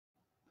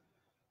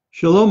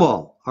Shalom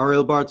all.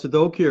 Ariel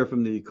Tzadok here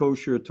from the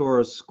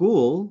KosherTorah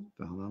School,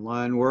 found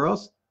online where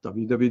else?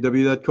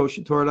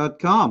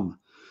 www.koshertorah.com.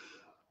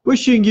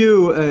 Wishing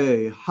you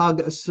a Hag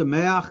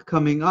Sameach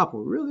coming up.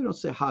 We really don't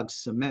say Hag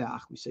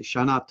Sameach. We say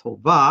Shana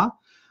Tova.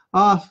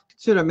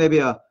 Consider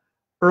maybe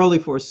early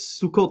for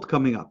Sukkot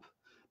coming up.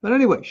 But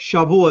anyway,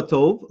 Shavua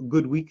Tov.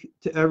 Good week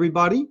to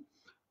everybody.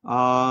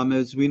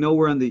 As we know,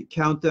 we're in the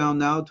countdown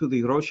now to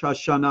the Rosh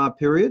HaShana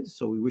period.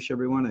 So we wish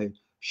everyone a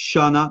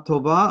Shana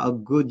Tova, a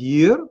good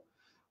year.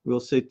 We'll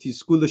say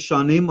Tizku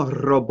L'Shanim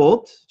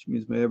Rabot, which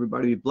means may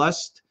everybody be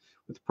blessed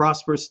with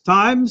prosperous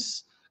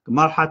times.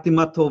 Gemar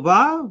Hatima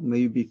Tova, may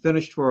you be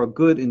finished for a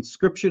good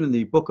inscription in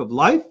the book of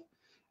life.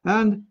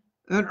 And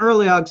an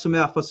early Hag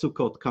Sameach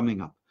Sukkot coming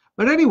up.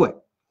 But anyway,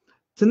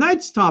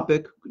 tonight's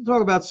topic, we'll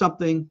talk about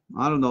something,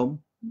 I don't know,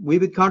 a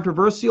bit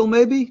controversial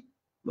maybe?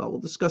 Well,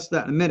 we'll discuss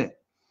that in a minute.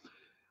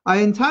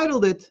 I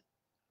entitled it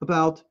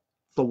about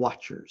the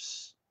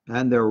Watchers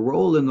and their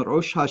role in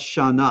Rosh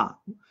HaShana.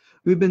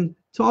 We've been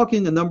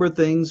talking a number of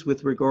things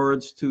with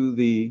regards to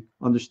the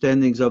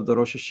understandings of the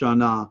Rosh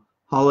Hashanah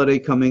holiday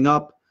coming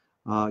up,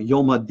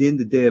 Yom HaDin,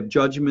 the Day of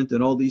Judgment,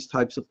 and all these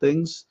types of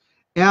things.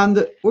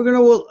 And we're going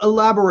to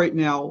elaborate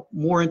now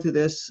more into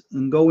this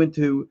and go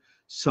into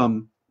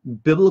some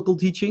biblical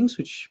teachings,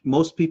 which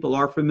most people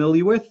are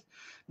familiar with,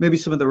 maybe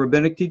some of the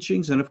rabbinic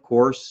teachings, and of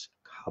course,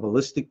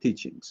 Kabbalistic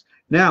teachings.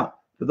 Now,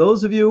 for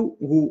those of you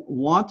who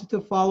want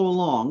to follow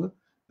along,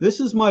 this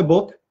is my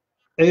book,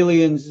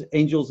 Aliens,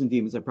 Angels, and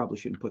Demons. I probably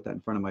shouldn't put that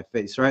in front of my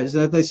face, right? Isn't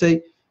that they say,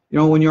 you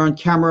know, when you're on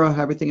camera,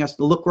 everything has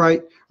to look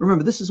right.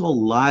 Remember, this is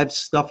all live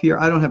stuff here.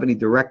 I don't have any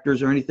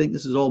directors or anything.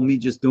 This is all me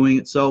just doing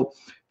it. So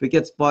if it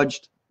gets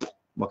fudged,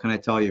 what can I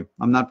tell you?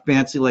 I'm not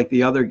fancy like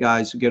the other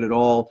guys who get it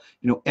all,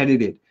 you know,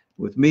 edited.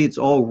 With me, it's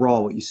all raw.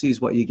 What you see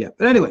is what you get.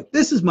 But anyway,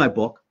 this is my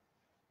book.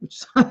 Which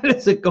side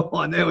does it go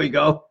on? There we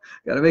go.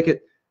 Got to make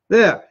it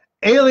there.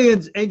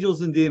 Aliens,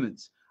 Angels, and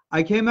Demons.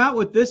 I came out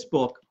with this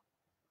book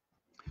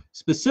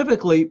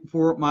specifically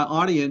for my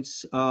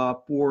audience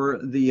for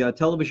the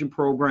television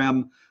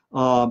program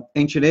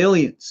Ancient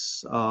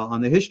Aliens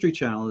on the History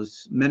Channel.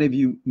 As many of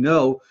you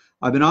know,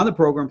 I've been on the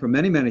program for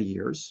many, many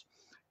years.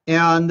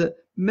 And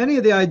many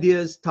of the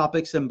ideas,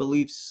 topics, and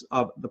beliefs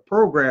of the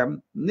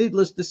program,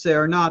 needless to say,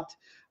 are not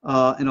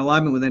in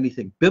alignment with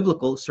anything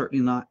biblical,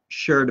 certainly not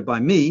shared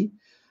by me.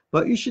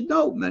 But you should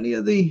know many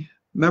of the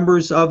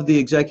members of the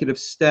executive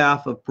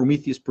staff of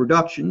Prometheus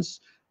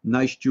Productions,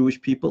 nice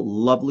Jewish people,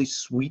 lovely,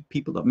 sweet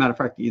people. As a matter of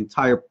fact, the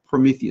entire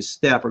Prometheus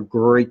staff are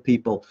great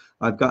people.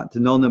 I've gotten to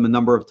know them a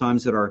number of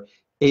times at our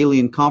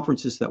alien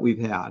conferences that we've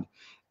had.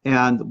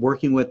 And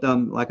working with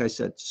them, like I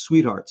said,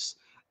 sweethearts.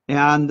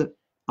 And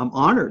I'm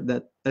honored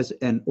that as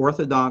an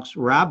Orthodox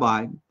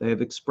rabbi, they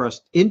have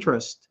expressed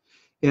interest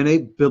in a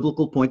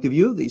biblical point of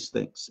view of these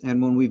things.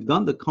 And when we've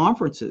done the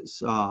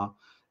conferences,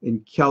 in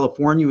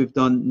California, we've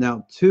done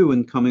now 2,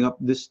 and coming up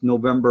this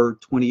November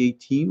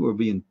 2018, we'll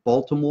be in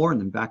Baltimore and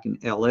then back in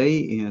LA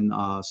in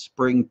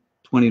spring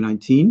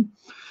 2019.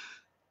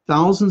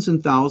 Thousands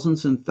and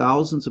thousands and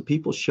thousands of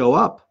people show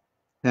up.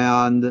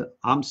 And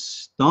I'm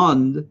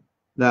stunned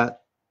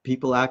that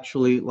people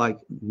actually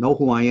know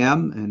who I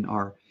am and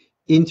are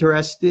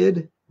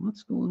interested.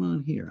 What's going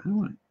on here? I don't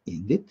want to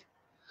end it.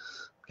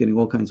 I'm getting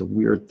all kinds of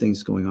weird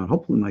things going on.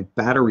 Hopefully my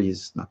battery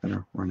is not going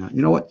to run out.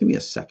 You know what? Give me a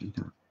second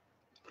here.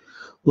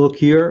 Look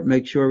here,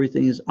 make sure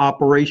everything is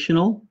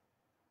operational.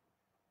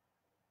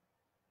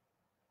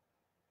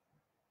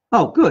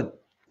 Oh, good.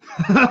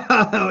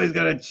 I always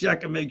got to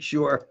check and make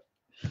sure.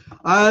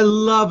 I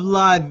love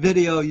live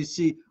video. You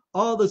see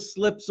all the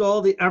slips, all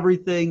the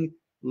everything.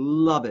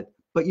 Love it.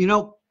 But you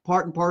know,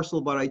 part and parcel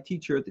of what I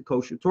teach here at the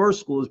KosherTorah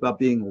School is about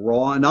being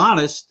raw and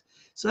honest.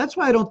 So that's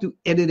why I don't do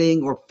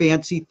editing or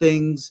fancy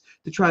things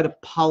to try to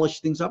polish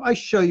things up. I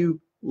show you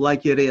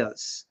like it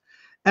is.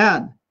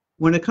 And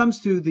when it comes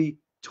to the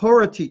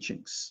Torah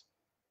teachings,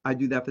 I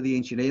do that for the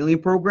Ancient Alien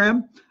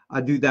program.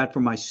 I do that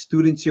for my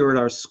students here at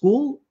our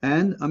school,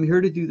 and I'm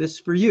here to do this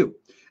for you.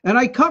 And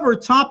I cover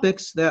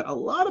topics that a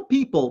lot of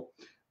people,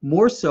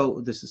 more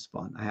so, this is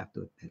fun, I have to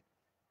admit,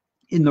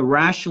 in the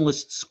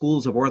rationalist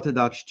schools of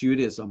Orthodox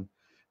Judaism,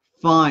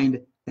 find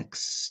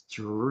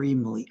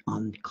extremely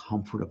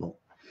uncomfortable.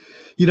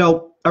 You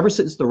know, ever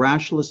since the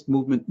rationalist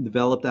movement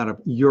developed out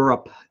of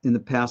Europe in the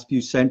past few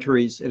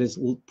centuries, it has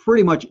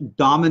pretty much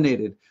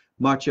dominated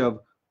much of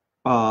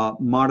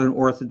modern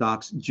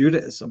Orthodox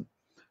Judaism,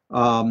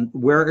 in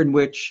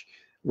which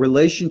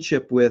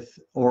relationship with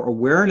or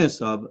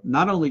awareness of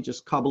not only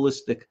just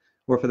Kabbalistic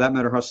or for that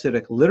matter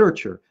Hasidic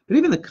literature, but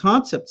even the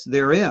concepts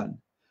therein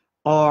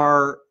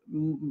are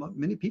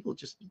many people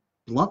just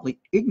bluntly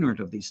ignorant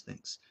of these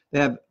things.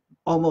 They have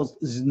almost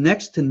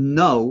next to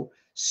no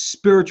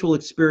spiritual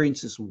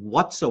experiences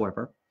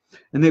whatsoever,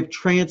 and they've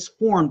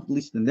transformed, at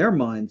least in their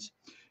minds,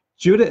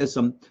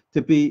 Judaism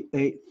to be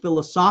a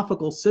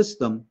philosophical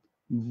system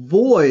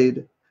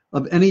void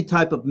of any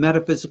type of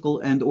metaphysical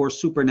and or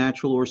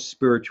supernatural or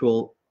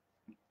spiritual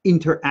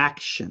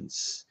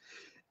interactions.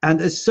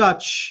 And as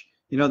such,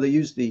 you know, they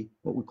use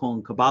what we call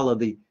in Kabbalah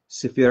the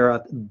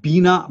Sefirat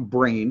Bina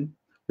brain,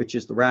 which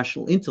is the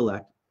rational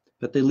intellect,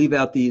 but they leave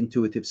out the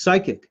intuitive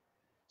psychic.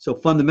 So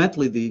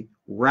fundamentally, the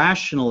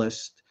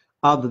rationalist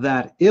of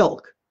that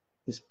ilk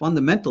is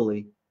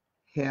fundamentally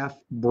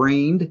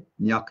half-brained,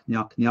 nyuk,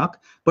 nyuk, nyuk,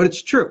 but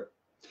it's true.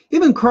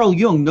 Even Carl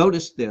Jung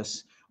noticed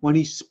this when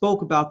he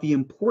spoke about the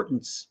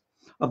importance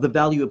of the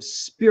value of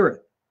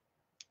spirit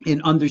in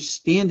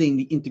understanding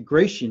the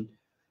integration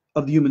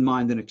of the human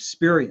mind and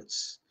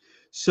experience.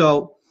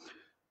 So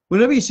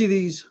whenever you see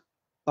these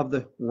of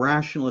the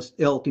rationalist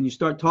ilk and you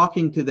start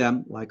talking to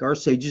them like our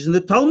sages in the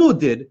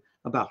Talmud did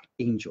about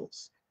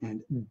angels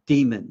and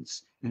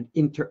demons and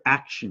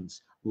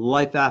interactions,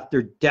 life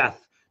after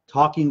death,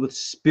 talking with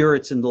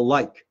spirits and the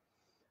like,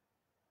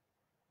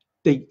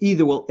 they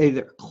will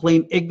either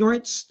claim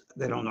ignorance,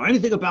 they don't know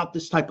anything about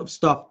this type of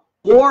stuff,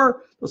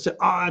 or they'll say,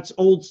 it's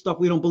old stuff,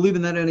 we don't believe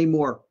in that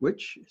anymore,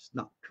 which is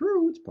not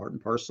true. It's part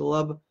and parcel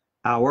of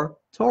our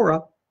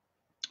Torah.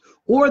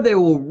 Or they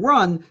will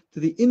run to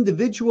the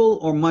individual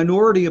or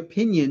minority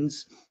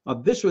opinions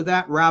of this or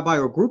that rabbi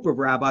or group of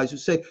rabbis who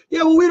say,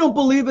 yeah, well, we don't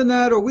believe in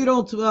that, or we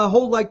don't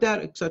hold like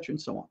that, etc.,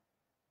 and so on.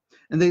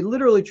 And they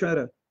literally try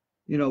to,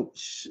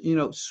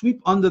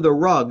 sweep under the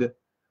rug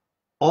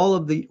all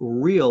of the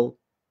real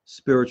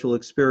spiritual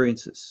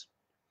experiences.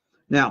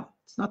 Now,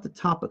 it's not the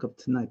topic of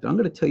tonight, but I'm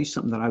going to tell you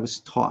something that I was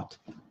taught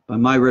by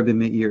my Rebbe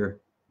Meir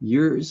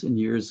years and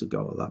years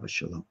ago, alav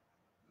shalom.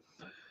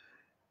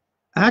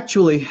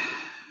 Actually,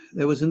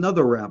 there was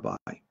another rabbi,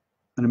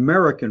 an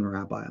American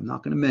rabbi, I'm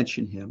not going to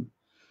mention him,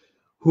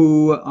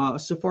 who, a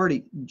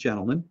Sephardi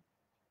gentleman,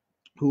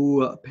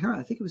 who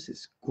apparently, I think it was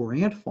his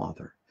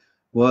grandfather,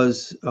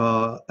 was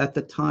at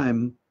the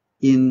time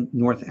in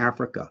North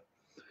Africa.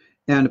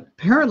 And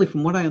apparently,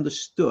 from what I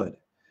understood,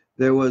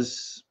 there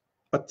was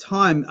a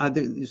time,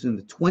 either it was in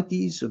the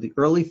 20s or the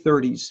early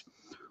 30s,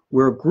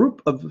 where a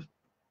group of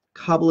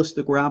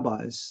Kabbalistic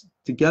rabbis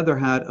together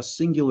had a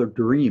singular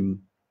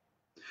dream,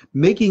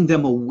 making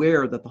them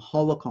aware that the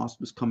Holocaust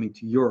was coming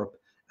to Europe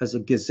as a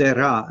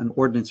gezerah, an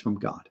ordinance from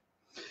God.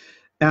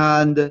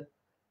 And,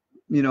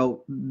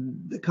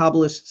 the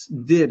Kabbalists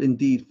did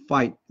indeed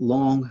fight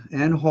long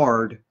and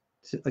hard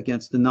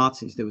against the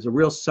Nazis. There was a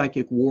real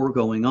psychic war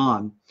going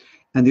on.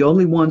 And the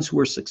only ones who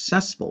were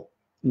successful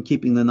in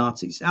keeping the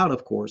Nazis out,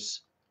 of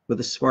course, were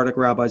the Sephardic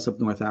rabbis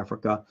of North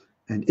Africa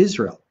and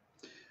Israel.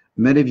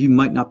 Many of you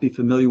might not be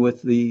familiar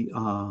with the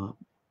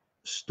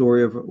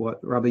story of what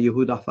Rabbi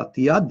Yehuda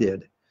Fatiyah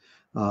did.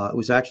 It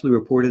was actually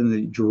reported in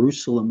the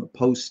Jerusalem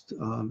Post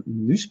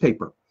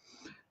newspaper.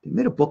 They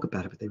made a book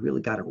about it, but they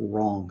really got it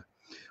wrong.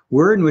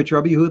 Word in which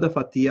Rabbi Yehuda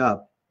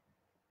Fatiyah,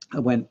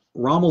 when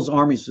Rommel's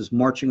armies was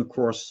marching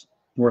across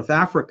North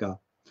Africa,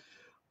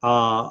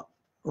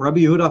 Rabbi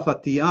Yehuda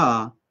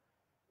Fatiyah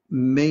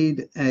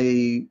made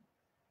an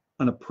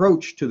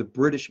approach to the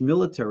British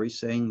military,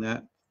 saying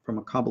that from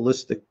a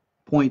Kabbalistic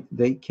point,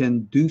 they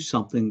can do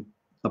something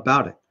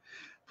about it.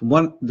 From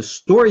what the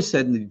story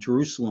said in the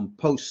Jerusalem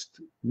Post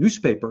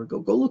newspaper,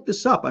 go look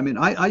this up. I mean,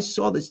 I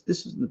saw this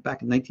is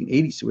back in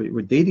 1980, so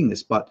we're dating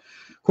this, but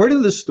according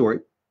to this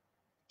story,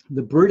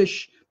 the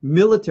British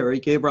military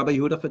gave Rabbi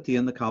Yehuda Fatiyah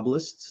and the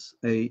Kabbalists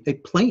a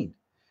plane,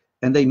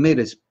 and they made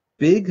this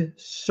big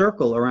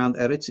circle around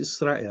Eretz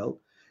Israel,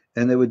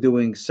 and they were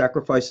doing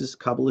sacrifices,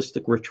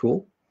 Kabbalistic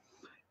ritual.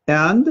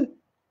 And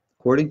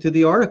according to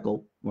the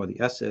article, or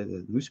the essay,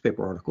 the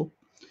newspaper article,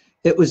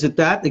 it was at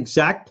that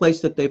exact place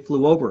that they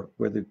flew over,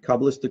 where the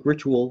Kabbalistic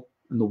ritual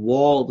and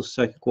the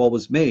psychic wall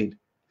was made,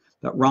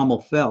 that Rommel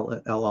fell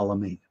at El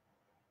Alamein.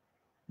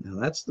 Now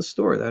that's the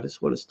story. That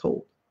is what is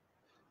told.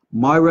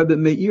 My Rebbe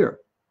Meir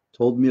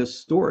told me a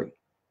story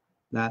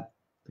that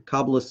the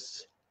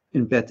Kabbalists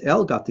in Bet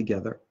El got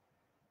together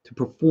to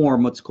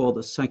perform what's called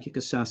a psychic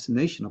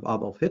assassination of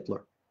Adolf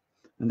Hitler.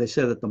 And they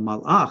said that the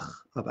Malach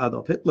of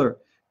Adolf Hitler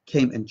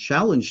came and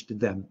challenged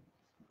them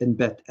in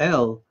Bet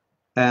El,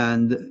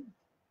 and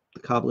the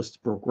Kabbalists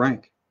broke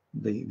rank.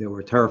 They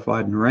were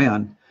terrified and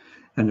ran.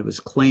 And it was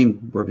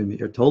claimed, Rabbi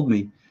Meir told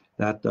me,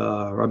 that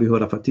Rabbi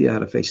Yehuda Fatiyah had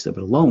to face it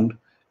alone,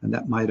 and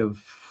that might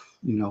have,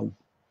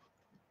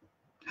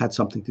 had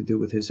something to do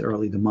with his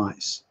early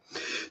demise.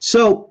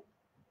 So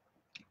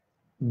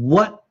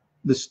what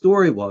the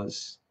story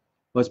was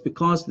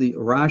because the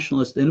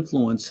rationalist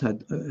influence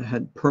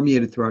had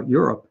permeated throughout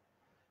Europe.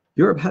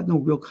 Europe had no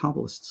real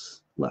Kabbalists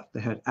left. They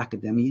had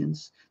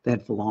academians, they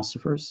had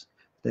philosophers,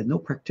 they had no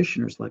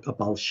practitioners like a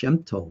Baal Shem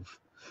Tov,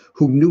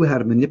 who knew how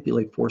to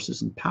manipulate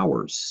forces and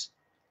powers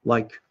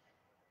like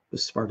the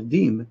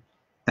Sephardim,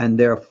 and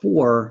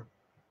therefore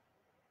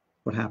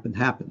what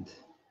happened.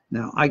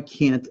 Now, I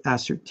can't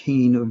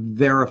ascertain or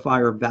verify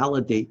or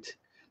validate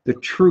the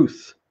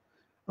truth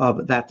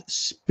of that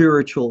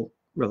spiritual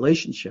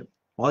relationship.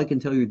 All I can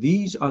tell you,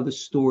 these are the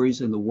stories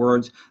and the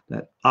words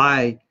that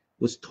I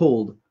was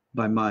told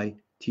by my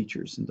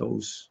teachers and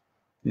those,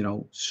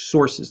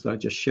 sources that I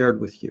just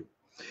shared with you.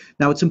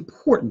 Now, it's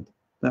important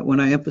that when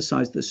I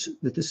emphasize this,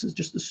 that this is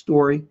just a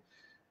story,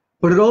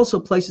 but it also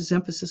places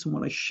emphasis on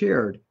what I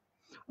shared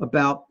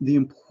about the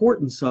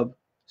importance of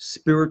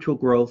spiritual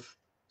growth,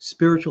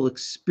 spiritual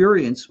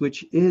experience,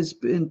 which has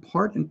been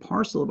part and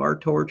parcel of our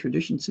Torah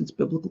tradition since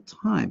biblical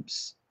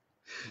times.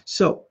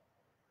 So,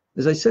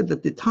 as I said,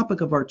 that the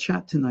topic of our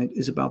chat tonight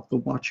is about the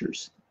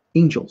watchers,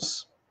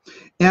 angels.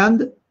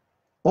 And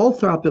all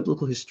throughout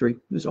biblical history,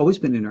 there's always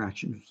been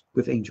interactions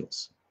with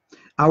angels.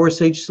 Our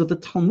sages of the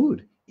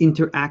Talmud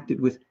interacted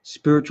with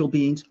spiritual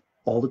beings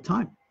all the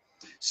time.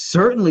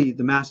 Certainly,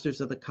 the masters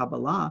of the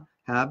Kabbalah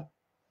have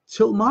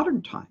till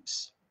modern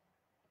times.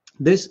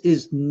 This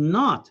is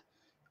not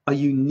a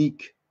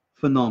unique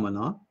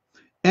phenomena,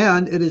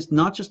 and it is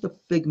not just a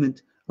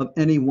figment of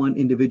any one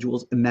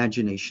individual's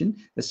imagination,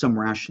 as some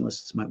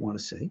rationalists might want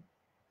to say.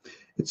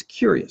 It's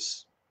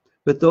curious,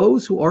 but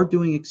those who are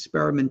doing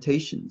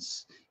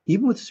experimentations,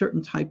 even with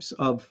certain types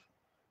of,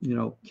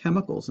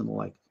 chemicals and the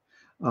like,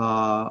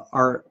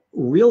 are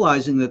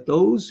realizing that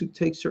those who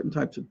take certain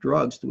types of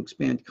drugs to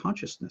expand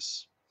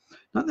consciousness,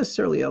 not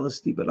necessarily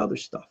LSD, but other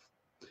stuff,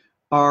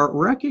 are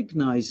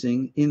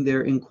recognizing in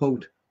their, in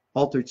quote,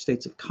 altered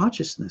states of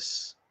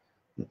consciousness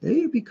that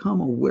they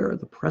become aware of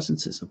the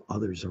presences of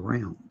others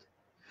around.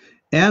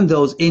 And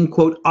those, in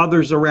quote,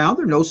 others around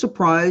are no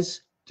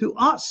surprise to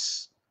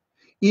us.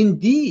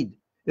 Indeed,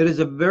 it is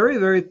a very,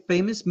 very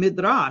famous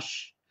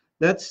midrash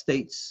that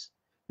states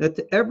that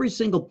to every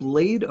single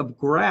blade of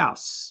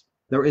grass,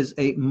 there is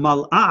a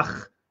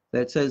malach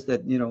that says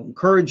that,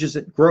 encourages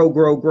it, grow,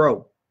 grow,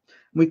 grow.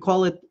 We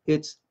call it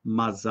its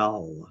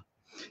mazal.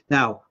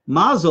 Now,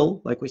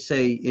 mazel, like we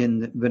say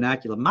in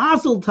vernacular,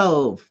 mazel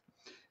tov.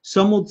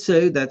 Some would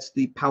say that's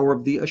the power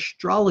of the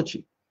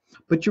astrology,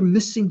 but you're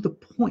missing the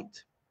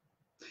point.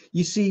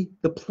 You see,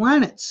 the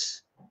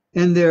planets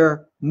and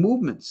their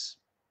movements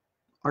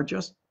are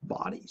just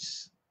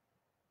bodies.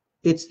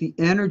 It's the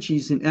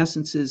energies and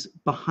essences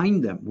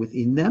behind them,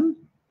 within them,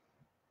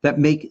 that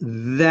make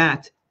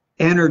that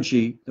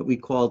energy that we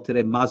call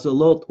today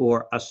mazalot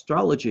or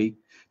astrology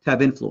to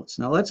have influence.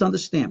 Now, let's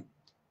understand.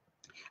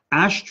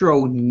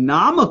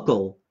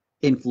 Astronomical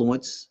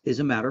influence is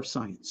a matter of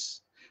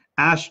science.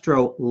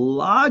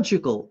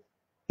 Astrological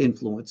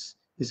influence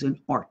is an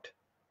art.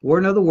 Or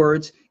in other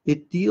words,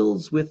 it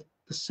deals with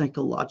the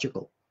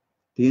psychological,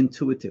 the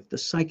intuitive, the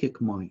psychic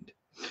mind.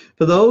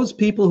 For those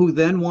people who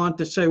then want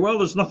to say, well,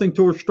 there's nothing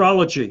to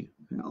astrology,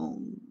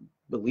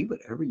 believe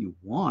whatever you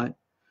want,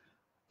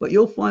 but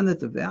you'll find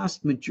that the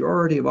vast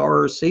majority of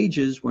our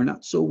sages were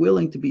not so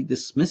willing to be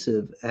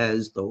dismissive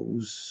as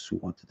those who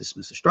want to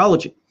dismiss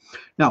astrology.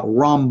 Now,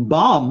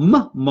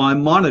 Rambam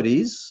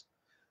Maimonides,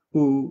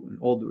 who, in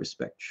all due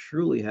respect,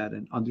 truly had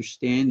an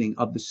understanding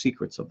of the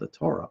secrets of the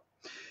Torah,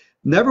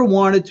 never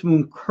wanted to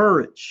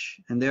encourage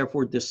and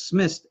therefore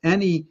dismissed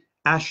any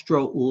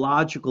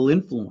astrological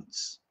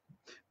influence.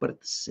 But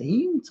at the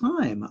same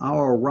time,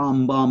 our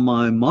Rambam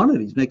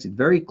Maimonides makes it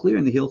very clear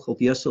in the Hilchot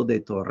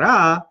Yesodei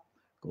Torah,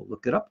 go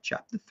look it up,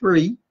 chapter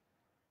 3,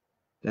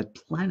 that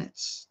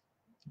planets,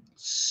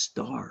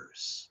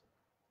 stars,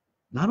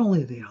 not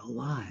only are they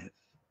alive,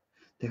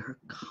 they are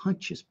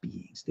conscious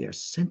beings, they are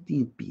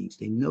sentient beings,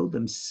 they know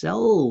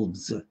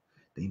themselves,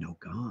 they know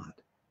God.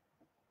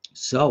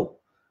 So,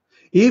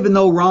 even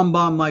though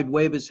Rambam might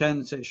wave his hand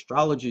and say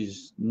astrology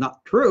is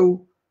not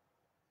true,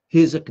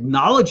 he is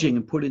acknowledging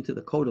and put into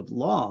the code of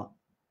law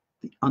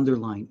the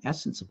underlying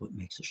essence of what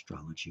makes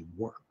astrology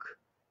work.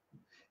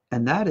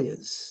 And that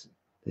is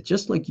that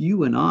just like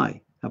you and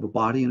I have a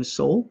body and a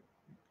soul,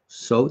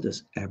 so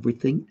does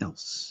everything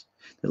else.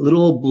 That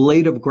little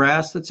blade of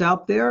grass that's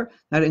out there,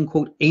 that in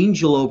quote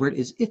angel over it,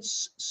 is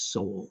its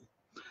soul.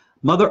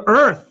 Mother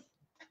Earth,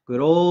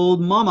 good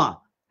old mama,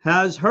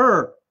 has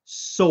her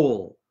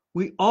soul.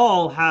 We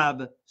all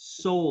have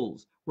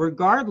souls,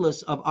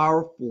 regardless of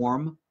our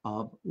form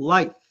of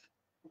life.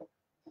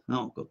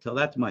 I'll go tell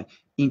that to my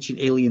ancient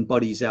alien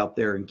buddies out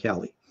there in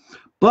Cali.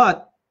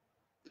 But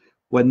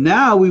when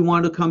now we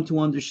want to come to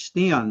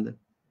understand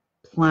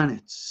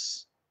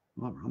planets.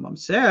 Well, Rambam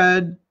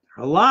said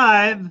they're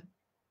alive.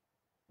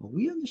 Well,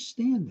 we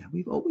understand that.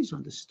 We've always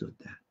understood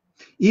that.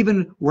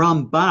 Even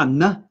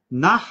Ramban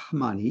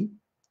Nachmani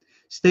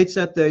states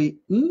that the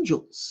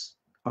angels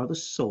are the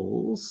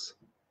souls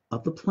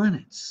of the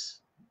planets.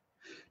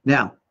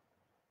 Now,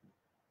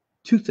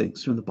 two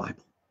things from the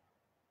Bible.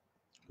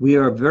 We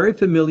are very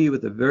familiar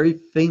with a very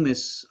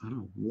famous,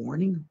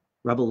 warning,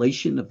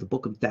 revelation of the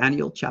book of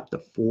Daniel, chapter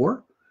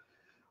 4,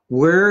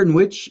 in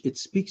which it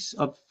speaks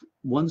of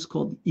ones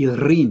called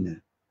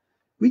Irin.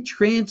 We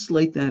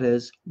translate that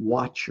as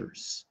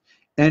watchers.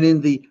 And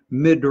in the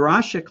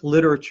Midrashic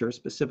literature,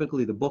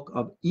 specifically the book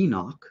of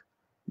Enoch,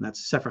 and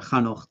that's Sefer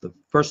Chanoch, the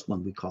first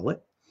one we call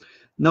it.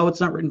 No, it's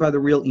not written by the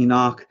real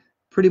Enoch.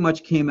 Pretty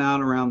much came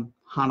out around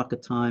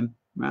Hanukkah time,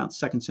 around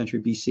 2nd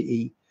century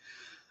BCE.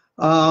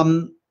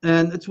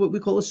 And it's what we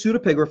call a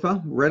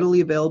pseudepigrapha,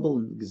 readily available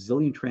in a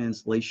gazillion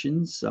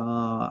translations.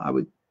 I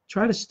would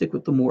try to stick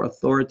with the more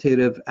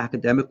authoritative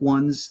academic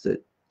ones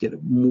that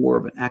get more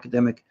of an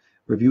academic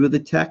review of the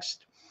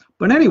text.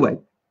 But anyway,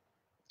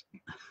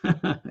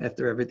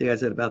 after everything I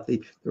said about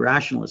the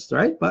rationalists,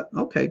 right? But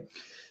okay.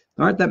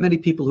 There aren't that many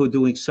people who are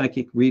doing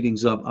psychic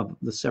readings of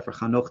the Sefer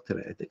Hanoch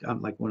today. I think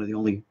I'm like one of the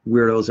only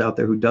weirdos out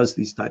there who does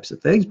these types of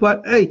things.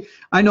 But hey,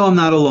 I know I'm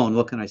not alone.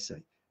 What can I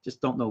say?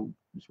 Just don't know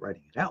who's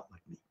writing it out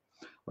like me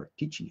or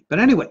teaching it. But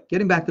anyway,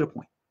 getting back to the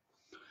point.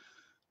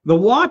 The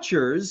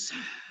Watchers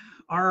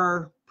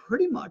are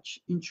pretty much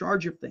in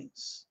charge of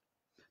things.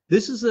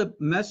 This is a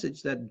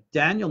message that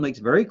Daniel makes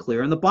very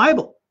clear in the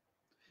Bible.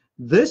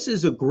 This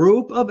is a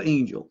group of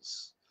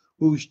angels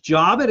whose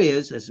job it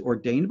is, as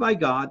ordained by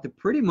God, to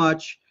pretty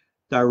much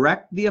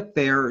direct the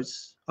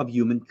affairs of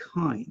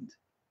humankind.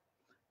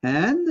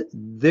 And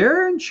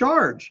they're in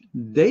charge.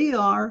 They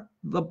are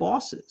the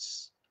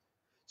bosses.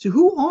 So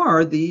who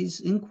are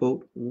these, in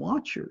quote,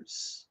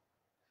 watchers?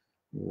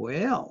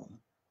 Well,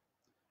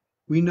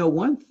 we know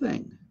one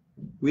thing.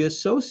 We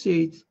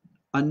associate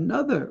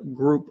another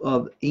group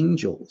of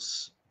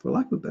angels, for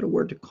lack of a better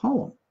word to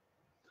call them.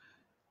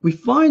 We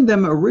find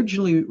them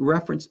originally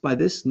referenced by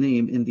this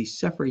name in the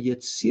Sefer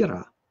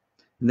Yetzirah,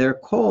 and they're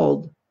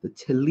called the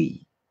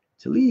Teli.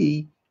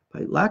 Teli,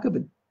 by lack of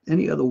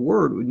any other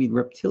word, would mean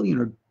reptilian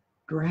or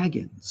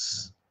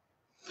dragons.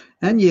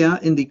 And yeah,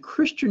 in the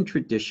Christian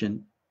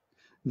tradition,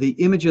 the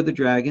image of the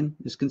dragon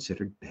is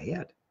considered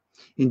bad.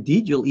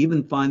 Indeed, you'll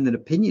even find an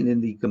opinion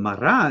in the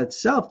Gemara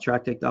itself,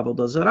 Tractate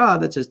Avodah Zarah,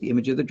 that says the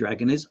image of the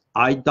dragon is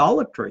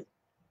idolatry.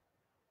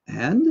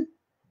 And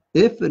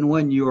if and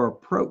when your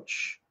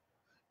approach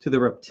to the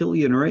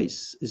reptilian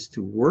race is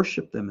to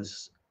worship them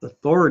as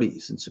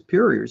authorities and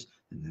superiors,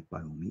 then that by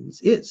all means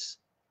is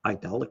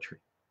idolatry.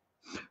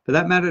 For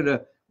that matter,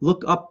 to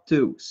look up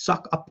to,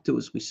 suck up to,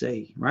 as we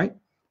say, right?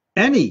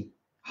 Any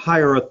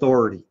higher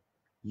authority,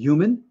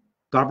 human,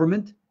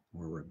 government,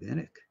 or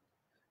rabbinic,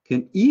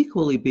 can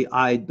equally be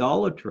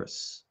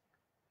idolatrous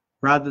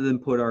rather than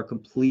put our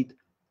complete,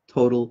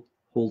 total,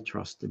 whole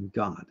trust in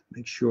God.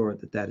 Make sure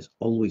that that is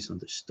always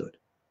understood.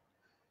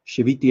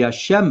 Shiviti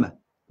Hashem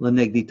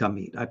lenegdi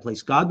tamid. I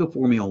place God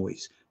before me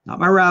always. Not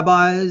my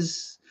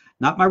rabbis,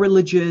 not my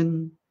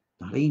religion,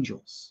 not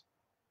angels.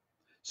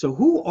 So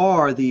who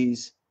are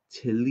these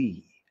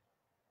Teli?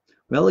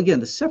 Well, again,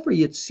 the Sefer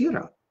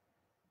Yetzirah,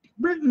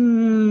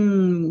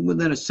 written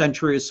within a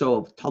century or so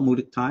of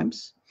Talmudic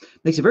times,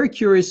 makes a very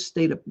curious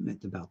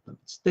statement about them.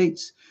 It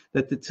states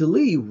that the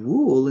Teli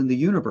rule in the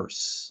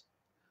universe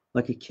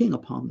like a king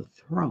upon the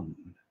throne.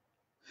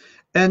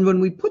 And when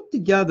we put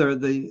together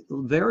the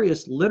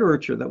various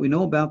literature that we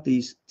know about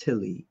these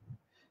Teli,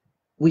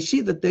 we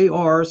see that they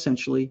are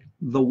essentially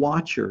the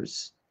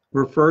watchers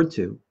referred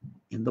to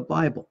in the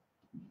Bible.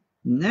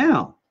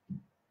 Now,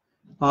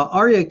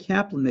 Aryeh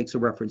Kaplan makes a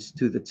reference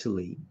to the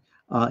Teli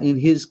in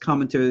his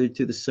commentary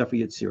to the Sefer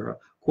Yetzirah,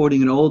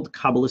 quoting an old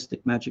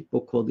Kabbalistic magic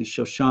book called the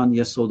Shoshan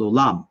Yesod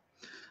Olam.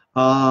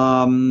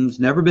 It's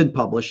never been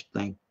published,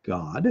 thank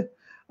God.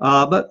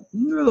 But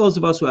there are those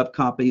of us who have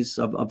copies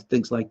of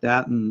things like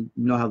that and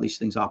know how these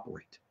things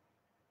operate.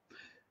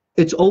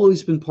 It's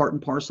always been part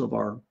and parcel of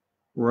our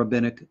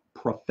rabbinic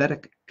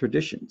prophetic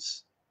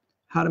traditions,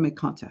 how to make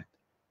contact.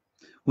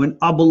 When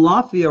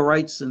Abulafia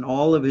writes in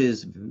all of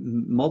his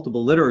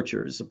multiple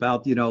literatures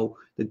about,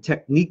 the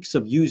techniques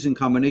of using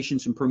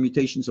combinations and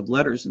permutations of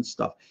letters and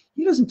stuff,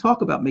 he doesn't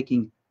talk about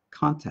making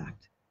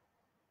contact,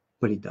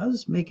 but he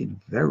does make it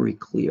very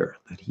clear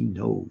that he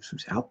knows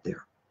who's out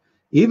there.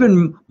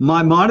 Even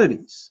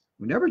Maimonides,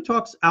 who never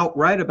talks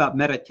outright about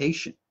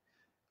meditation,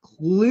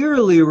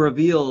 clearly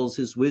reveals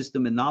his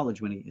wisdom and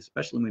knowledge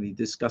especially when he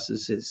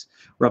discusses his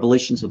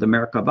revelations of the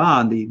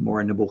Merkabah, the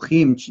more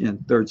Nebuchim in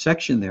third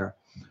section there.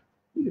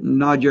 You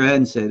nod your head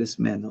and say, this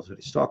man knows what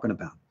he's talking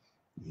about.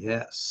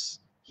 Yes,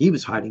 he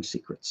was hiding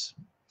secrets.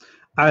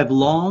 I have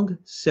long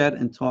said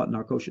and taught in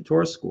our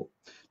KosherTorah School,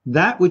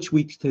 that which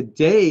we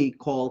today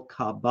call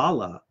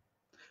Kabbalah,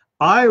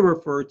 I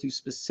refer to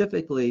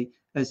specifically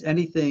as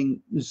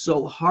anything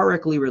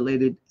Zoharically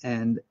related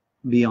and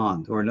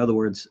beyond, or in other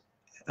words,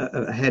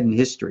 ahead in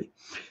history.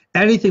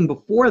 Anything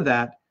before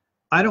that,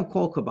 I don't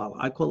call Kabbalah.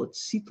 I call it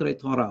Sitrei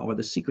Torah, or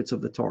the secrets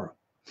of the Torah.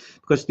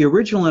 Because the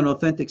original and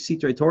authentic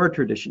Sitrei Torah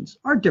traditions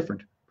are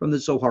different from the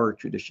Zoharic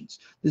traditions.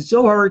 The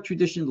Zoharic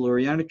tradition, the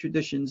Lurianic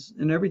traditions,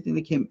 and everything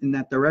that came in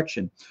that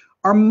direction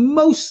are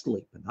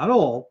mostly, but not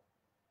all,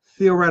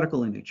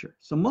 theoretical in nature.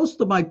 So most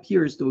of my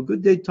peers do a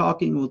good day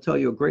talking, will tell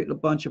you a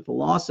bunch of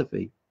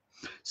philosophy.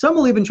 Some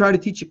will even try to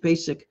teach you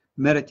basic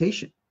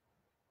meditation.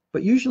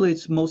 But usually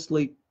it's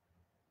mostly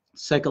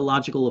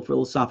psychological or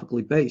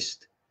philosophically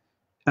based.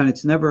 And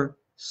it's never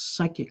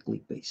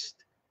psychically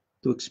based,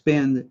 to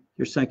expand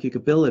your psychic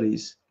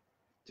abilities,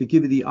 to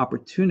give you the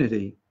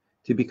opportunity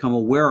to become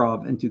aware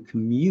of and to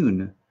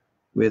commune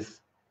with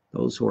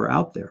those who are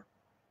out there.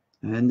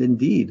 And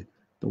indeed,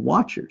 the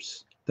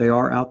watchers, they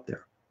are out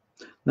there.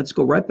 Let's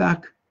go right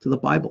back to the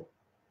Bible.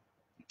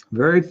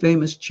 Very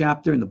famous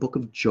chapter in the book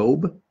of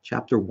Job,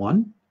 chapter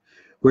 1,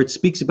 where it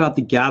speaks about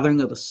the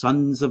gathering of the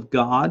sons of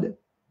God.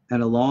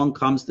 And along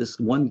comes this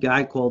one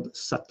guy called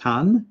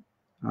Satan.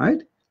 All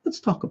right, let's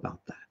talk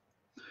about that.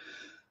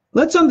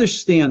 Let's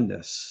understand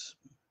this.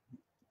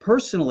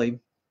 Personally,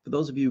 for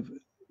those of you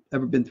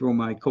ever been through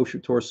my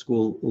KosherTorah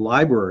School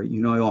library,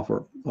 you know I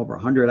offer over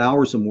 100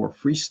 hours or more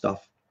free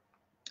stuff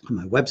on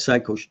my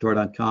website,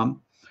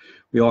 KosherTorah.com.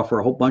 We offer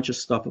a whole bunch of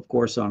stuff, of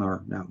course, on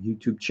our now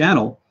YouTube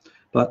channel,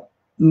 but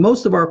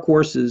most of our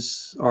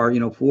courses are,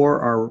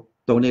 for our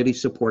donating,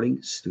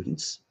 supporting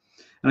students.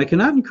 And I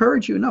cannot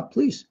encourage you enough.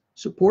 Please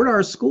support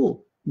our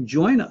school.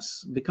 Join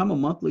us. Become a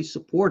monthly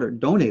supporter,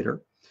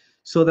 donator,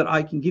 so that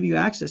I can give you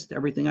access to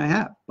everything I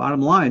have.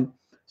 Bottom line,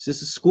 this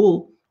is a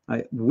school.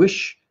 I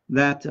wish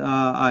that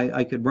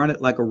I could run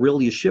it like a real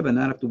yeshiva and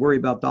not have to worry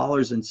about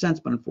dollars and cents,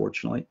 but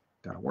unfortunately,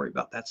 got to worry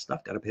about that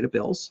stuff, got to pay the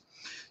bills.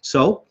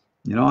 So,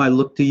 I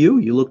look to you,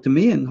 you look to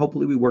me, and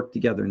hopefully we work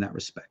together in that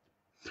respect.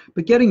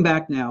 But getting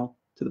back now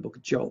to the book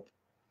of Job.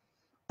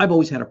 I've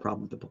always had a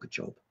problem with the book of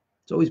Job.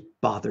 It's always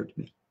bothered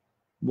me.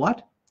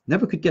 What?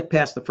 Never could get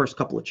past the first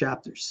couple of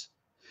chapters.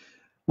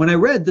 When I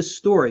read this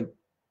story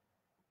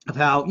of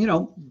how,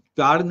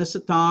 God and the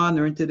Satan,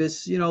 they're into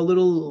this,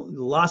 little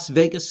Las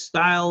Vegas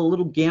style,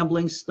 little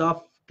gambling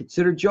stuff.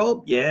 Consider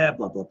Job? Yeah,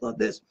 blah, blah, blah,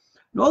 this.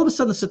 And all of a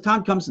sudden the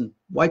Satan comes and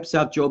wipes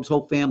out Job's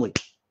whole family.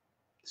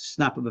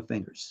 Snap of the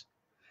fingers.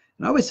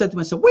 And I always said to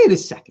myself, wait a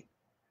second.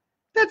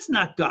 That's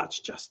not God's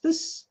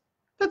justice.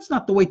 That's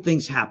not the way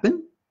things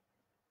happen.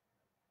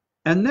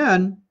 And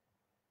then,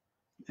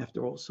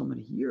 after all so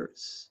many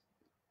years,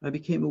 I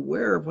became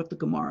aware of what the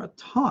Gemara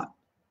taught.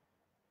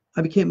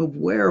 I became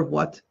aware of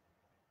what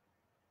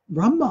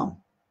Rambam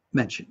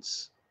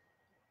mentions.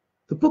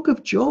 The book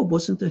of Job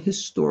wasn't a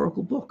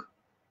historical book.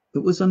 It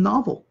was a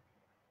novel.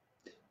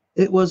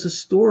 It was a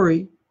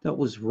story that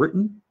was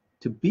written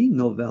to be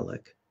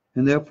novelic,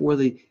 and therefore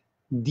the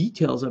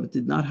details of it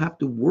did not have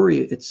to worry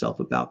itself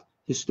about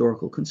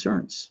historical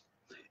concerns.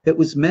 It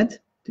was meant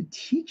to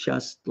teach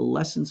us the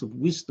lessons of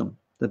wisdom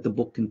that the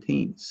book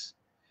contains.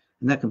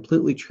 And that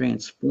completely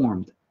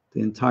transformed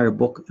the entire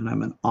book, and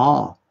I'm in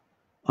awe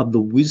of the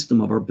wisdom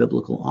of our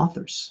biblical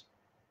authors.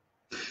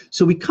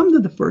 So we come to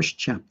the first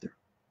chapter,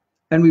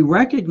 and we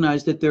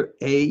recognize that there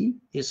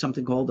is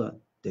something called a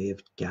day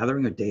of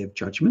gathering, a day of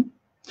judgment.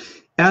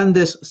 And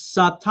this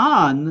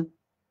Satan,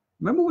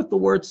 remember what the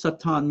word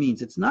Satan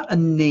means. It's not a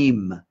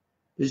name.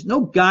 There's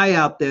no guy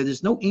out there,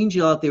 there's no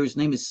angel out there whose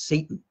name is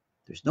Satan.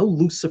 There's no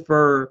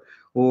Lucifer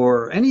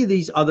or any of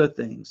these other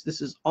things.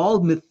 This is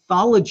all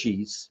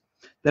mythologies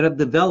that have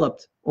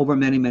developed over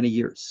many, many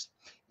years.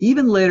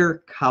 Even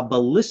later,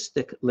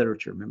 Kabbalistic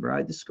literature, remember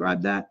I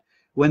described that?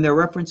 When they're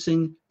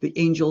referencing the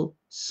angel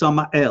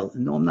Samael.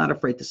 And no, I'm not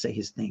afraid to say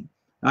his name.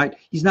 All right?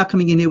 He's not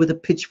coming in here with a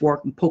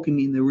pitchfork and poking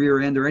me in the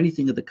rear end or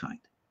anything of the kind.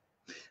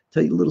 I'll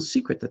tell you a little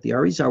secret that the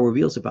Ariel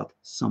reveals about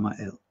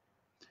Samael.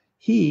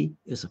 He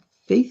is a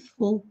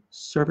faithful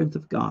servant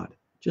of God,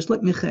 just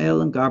like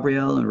Michael and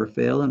Gabriel and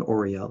Raphael and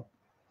Ariel.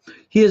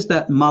 He is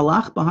that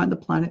malach behind the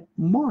planet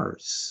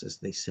Mars, as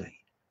they say.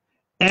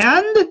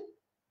 And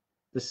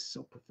this is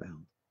so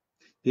profound.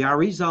 The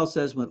Arizal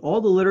says when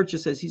all the literature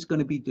says he's going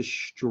to be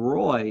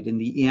destroyed in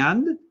the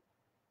end,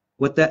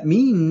 what that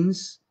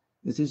means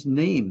is his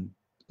name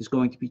is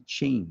going to be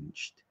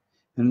changed.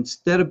 And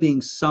instead of being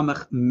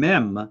Samach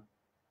Mem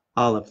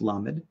Aleph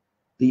Lamed,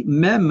 the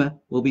Mem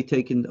will be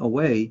taken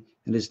away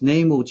and his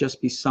name will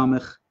just be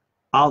Samach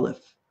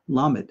Aleph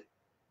Lamed,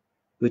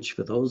 which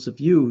for those of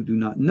you who do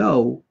not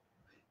know,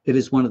 it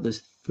is one of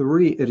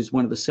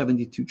the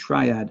 72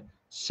 triad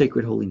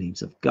sacred holy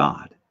names of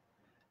God.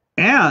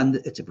 And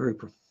it's a very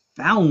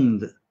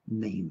profound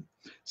name.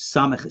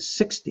 Samach is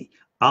 60,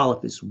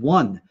 Aleph is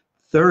 1,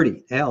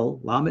 30, El,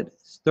 Lamed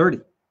is 30,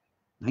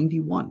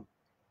 91.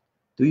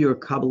 Do your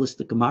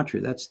Kabbalistic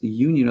gematria, that's the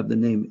union of the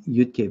name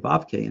Yud-Ke,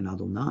 Vav-Ke, and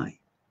Adonai.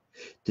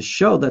 To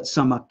show that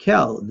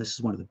Samakel, and this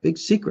is one of the big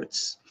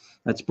secrets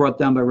that's brought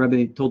down by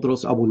Rabbi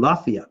Todros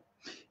Abulafia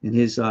in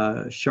his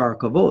Shar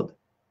Kavod.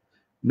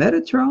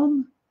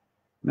 Metatron,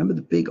 remember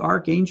the big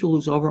archangel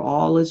who's over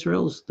all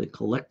Israel, is the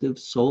collective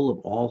soul of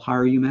all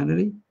higher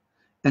humanity?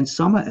 And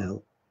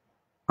Samael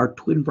are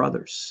twin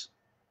brothers.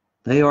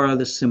 They are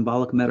the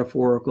symbolic,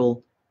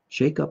 metaphorical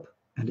Jacob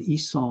and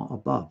Esau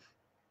above.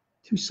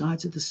 Two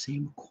sides of the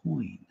same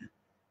coin.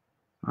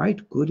 All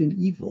right, good and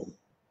evil.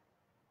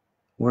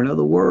 Or in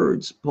other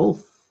words,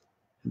 both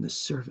in the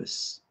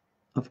service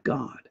of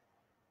God.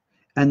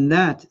 And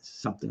that is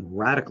something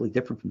radically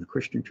different from the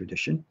Christian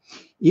tradition,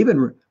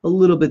 even a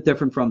little bit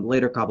different from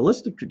later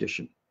Kabbalistic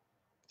tradition.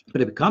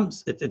 But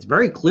it's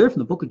very clear from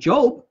the book of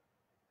Job.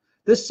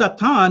 This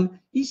Satan,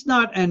 he's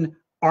not an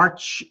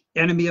arch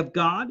enemy of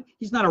God.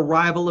 He's not a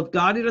rival of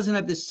God. He doesn't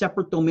have this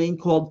separate domain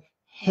called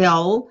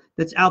hell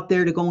that's out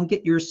there to go and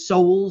get your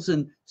souls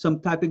and some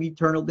type of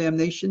eternal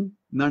damnation.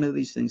 None of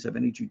these things have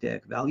any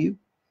Judaic value.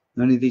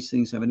 None of these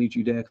things have any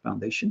Judaic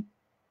foundation.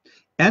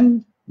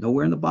 And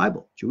nowhere in the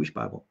Bible, Jewish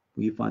Bible,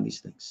 will you find these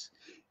things.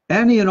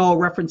 Any and all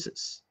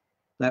references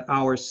that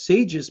our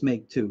sages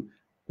make to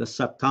the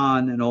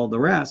Satan and all the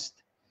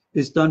rest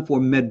is done for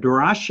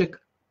midrashic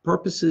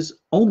purposes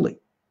only,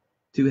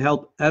 to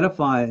help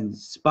edify and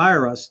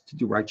inspire us to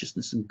do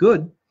righteousness and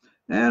good.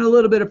 And a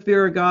little bit of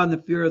fear of God and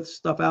the fear of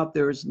stuff out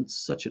there isn't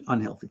such an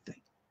unhealthy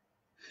thing.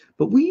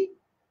 But we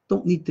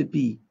don't need to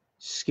be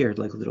scared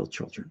like little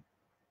children.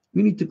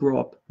 We need to grow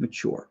up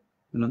mature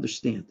and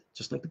understand,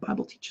 just like the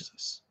Bible teaches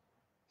us.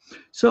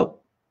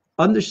 So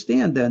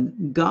understand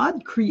then,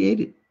 God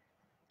created,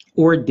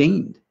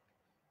 ordained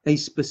a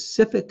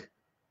specific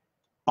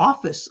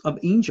office of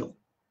angel,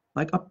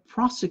 like a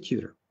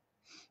prosecutor.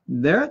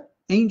 Their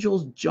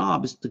angel's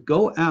job is to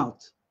go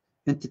out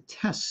and to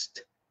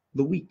test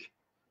the weak,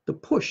 to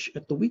push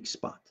at the weak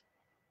spot,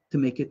 to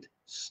make it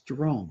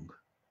strong.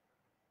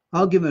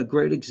 I'll give a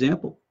great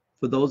example.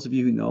 For those of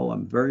you who know,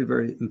 I'm very,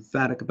 very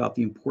emphatic about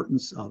the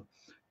importance of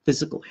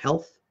physical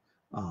health,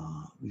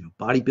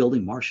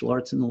 bodybuilding, martial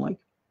arts, and the like.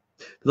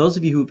 For those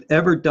of you who've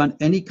ever done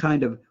any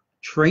kind of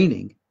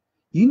training,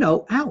 you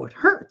know, ow, it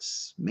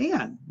hurts.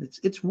 Man,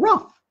 it's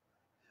rough.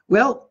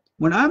 Well,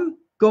 when I'm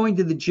going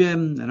to the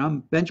gym and I'm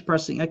bench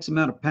pressing X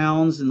amount of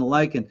pounds and the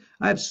like, and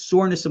I have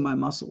soreness in my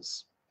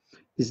muscles,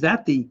 is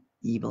that the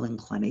evil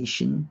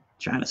inclination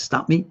trying to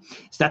stop me?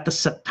 Is that the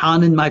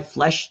Satan in my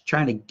flesh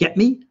trying to get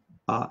me?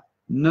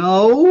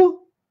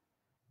 No.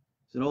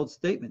 It's an old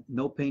statement,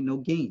 no pain, no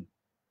gain.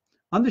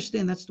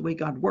 Understand that's the way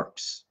God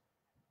works.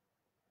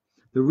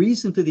 The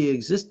reason for the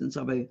existence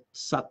of a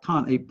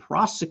Satan, a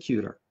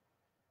prosecutor,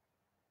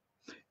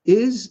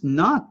 is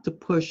not to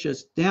push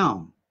us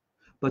down,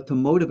 but to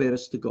motivate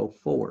us to go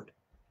forward.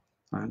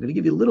 All right, I'm going to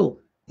give you a little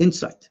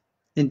insight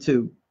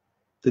into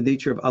the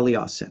nature of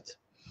Aliyah, ascent.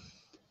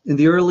 In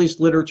the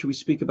earliest literature, we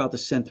speak about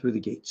descent through the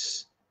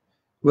gates.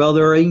 Well,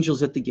 there are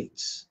angels at the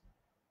gates,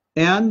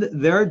 and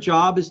their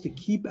job is to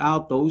keep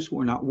out those who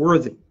are not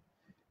worthy.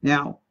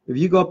 Now, if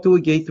you go up to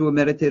a gate through a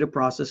meditative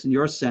process and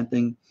you're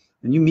ascending,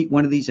 and you meet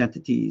one of these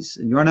entities,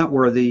 and you're not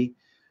worthy,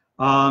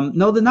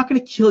 no, they're not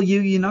going to kill you.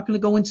 You're not going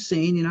to go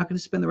insane. You're not going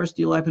to spend the rest of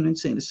your life in an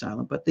insane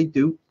asylum, but they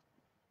do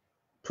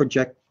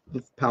project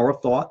the power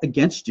of thought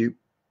against you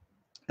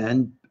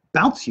and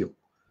bounce you.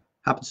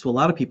 Happens to a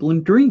lot of people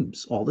in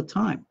dreams all the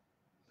time.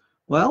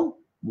 Well,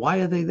 why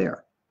are they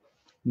there?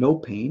 No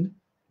pain,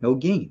 no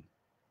gain.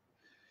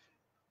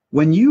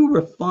 When you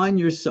refine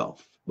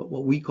yourself,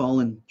 what we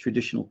call in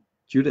traditional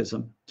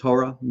Judaism,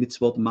 Torah,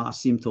 mitzvot,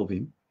 ma'asim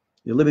tovim,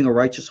 you're living a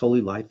righteous,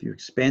 holy life. You're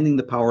expanding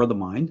the power of the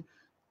mind,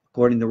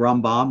 according to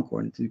Rambam,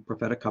 according to the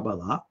prophetic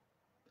Kabbalah.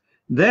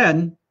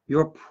 Then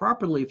you're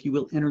properly, if you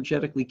will,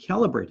 energetically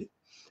calibrated.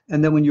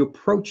 And then when you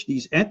approach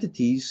these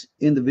entities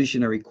in the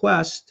visionary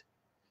quest,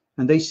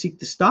 and they seek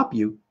to stop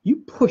you, you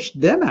push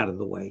them out of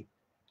the way,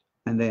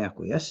 and they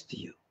acquiesce to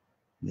you.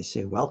 And they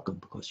say, welcome,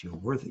 because you're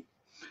worthy.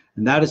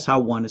 And that is how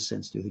one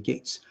ascends through the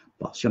gates.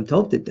 Baal Shem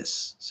Tov did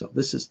this. So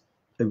this is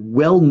a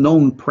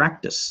well-known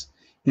practice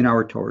in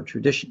our Torah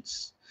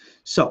traditions.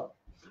 So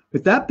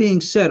with that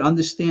being said,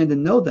 understand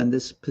and know then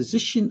this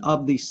position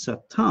of the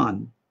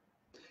Satan,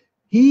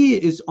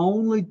 he is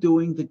only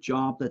doing the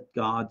job that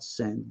God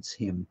sends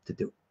him to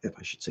do. If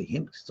I should say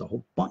him, because it's a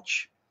whole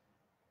bunch.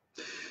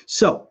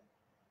 So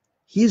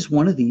he is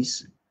one of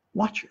these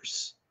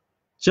watchers,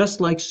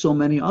 just like so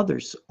many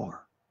others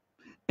are.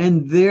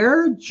 And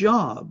their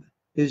job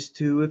is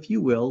to, if you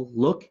will,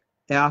 look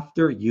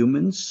after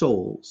human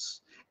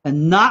souls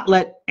and not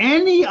let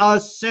any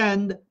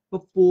ascend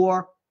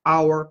before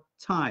our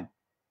time.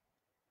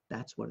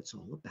 That's what it's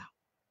all about.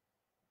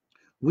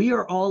 We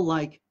are all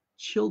like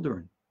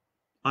children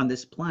on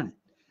this planet,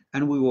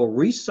 and we will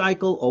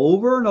recycle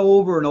over and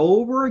over and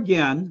over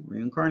again,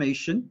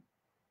 reincarnation,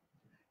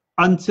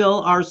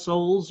 until our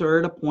souls are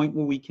at a point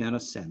where we can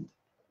ascend.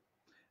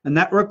 And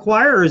that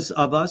requires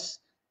of us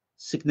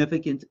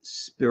significant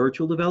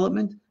spiritual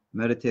development,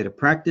 meditative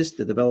practice,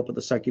 the development of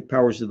the psychic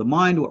powers of the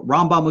mind, what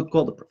Rambam would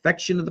call the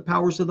perfection of the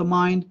powers of the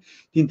mind,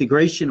 the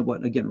integration of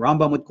what, again,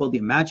 Rambam would call the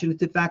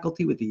imaginative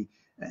faculty with the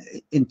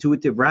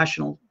intuitive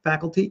rational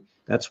faculty.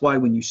 That's why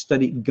when you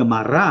study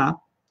Gemara,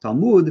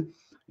 Talmud,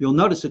 you'll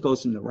notice it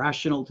goes from the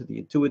rational to the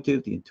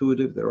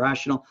intuitive, the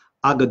rational,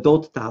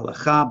 agadot to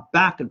halacha,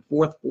 back and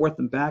forth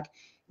and back.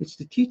 It's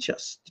to teach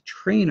us, to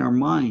train our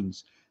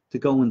minds to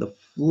go in the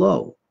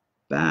flow,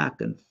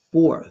 back and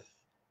forth,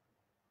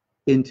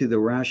 into the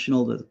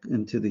rational,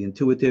 into the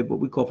intuitive, what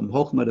we call from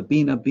Chokhmah to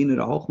Bina, Bina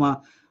to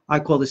Chokhmah. I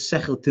call this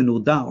Sechel to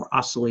Nuda, or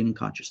oscillating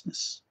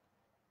consciousness.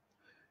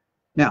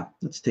 Now,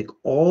 let's take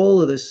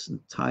all of this and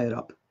tie it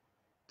up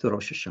to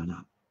Rosh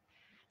Hashanah.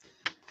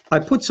 I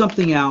put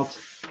something out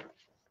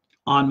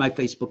on my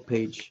Facebook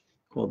page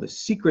called The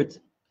Secret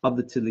of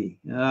the Teli.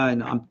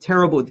 I'm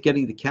terrible at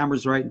getting the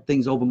cameras right and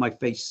things over my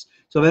face.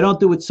 So if I don't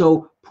do it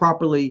so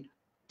properly,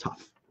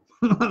 tough.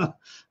 All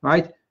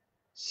right?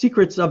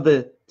 Secrets of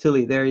the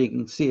Teli. There, you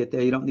can see it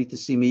there. You don't need to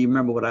see me. You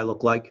remember what I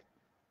look like.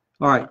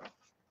 All right.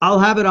 I'll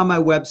have it on my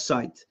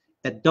website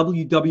at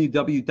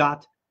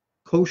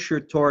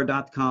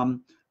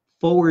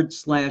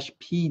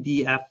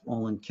www.KosherTorah.com/PDF,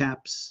 all in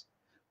caps,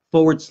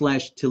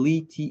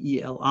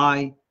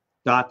 /Teli,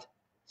 Teli,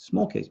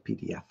 small case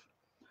PDF.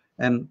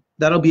 And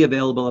that'll be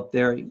available up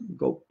there. You can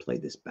go play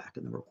this back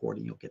in the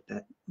recording. You'll get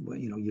that,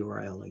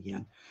 URL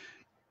again.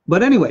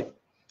 But anyway,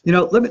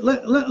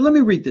 let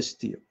me read this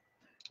to you.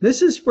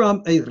 This is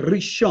from a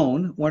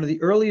Rishon, one of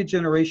the earlier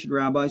generation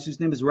rabbis, whose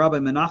name is Rabbi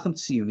Menachem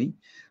Tziuni,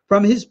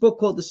 from his book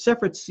called the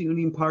Sefer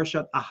Tzionim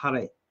Parashat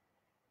Ahare.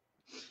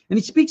 And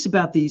he speaks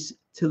about these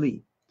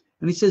Teli.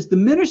 And he says, the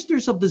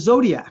ministers of the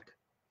zodiac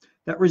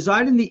that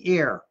reside in the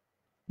air,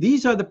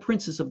 these are the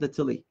princes of the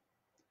Teli.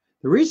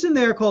 The reason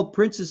they are called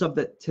princes of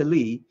the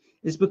Teli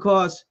is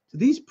because to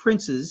these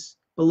princes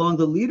belong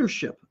the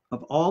leadership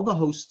of all the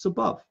hosts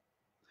above.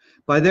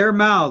 By their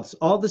mouths,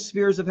 all the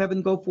spheres of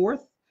heaven go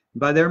forth. And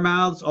by their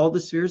mouths, all the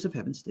spheres of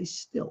heaven stay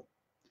still.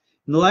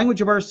 In the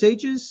language of our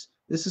sages,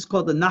 this is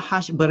called the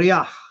Nahash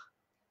Bariach.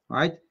 All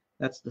right,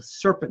 that's the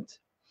serpent.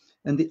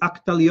 And the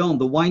Aktalion,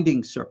 the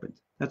winding serpent.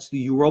 That's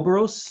the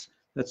Ouroboros.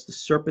 That's the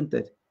serpent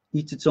that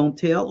eats its own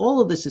tail. All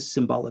of this is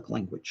symbolic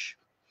language.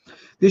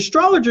 The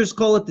astrologers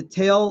call it the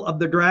tail of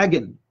the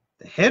dragon,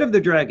 the head of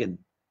the dragon,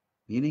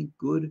 meaning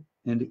good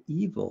and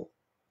evil.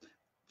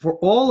 For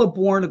all are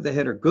born of the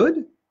head are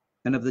good,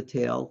 and of the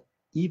tail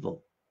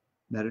evil.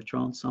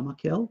 Metatron and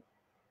Samael.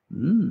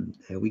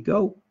 There we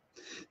go.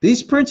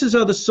 These princes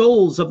are the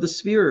souls of the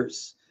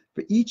spheres.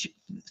 For each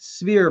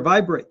sphere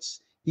vibrates.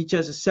 Each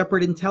has a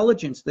separate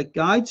intelligence that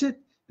guides it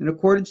in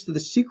accordance to the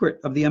secret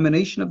of the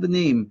emanation of the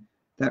name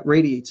that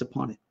radiates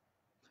upon it.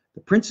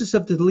 The princes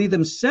of the Teli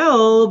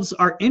themselves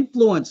are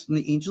influenced from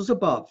the angels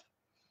above,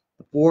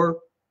 the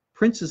four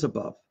princes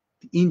above,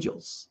 the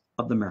angels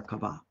of the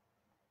Merkavah.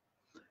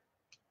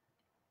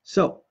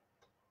 So,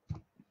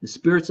 the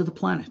spirits of the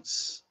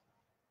planets,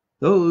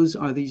 those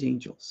are these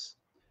angels.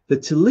 The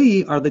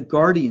Teli are the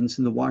guardians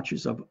and the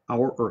watchers of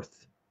our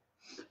earth.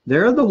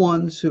 They're the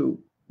ones who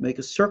make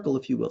a circle,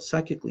 if you will,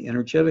 psychically,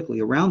 energetically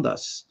around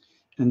us.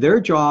 And their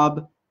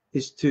job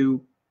is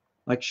to,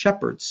 like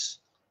shepherds,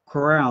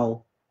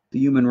 corral the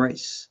human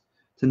race,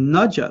 to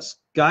nudge us,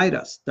 guide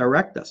us,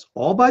 direct us,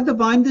 all by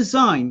divine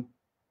design,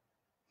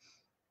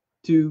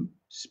 to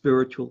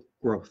spiritual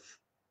growth.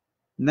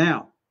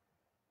 Now,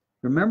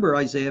 remember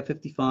Isaiah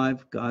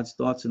 55, God's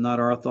thoughts are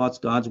not our thoughts,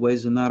 God's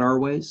ways are not our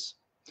ways.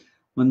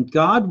 When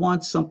God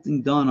wants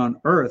something done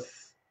on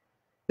earth,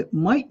 it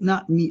might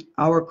not meet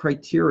our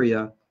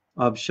criteria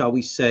of, shall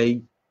we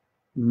say,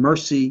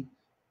 mercy,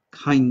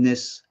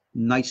 kindness,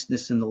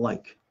 niceness, and the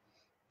like.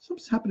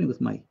 Something's happening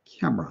with my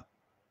camera.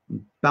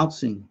 I'm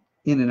bouncing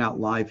in and out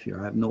live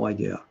here. I have no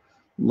idea.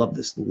 Love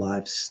this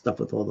live stuff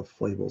with all the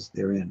foibles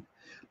therein.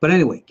 But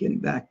anyway, getting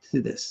back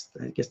to this.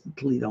 I guess the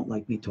Teli don't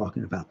like me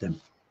talking about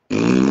them.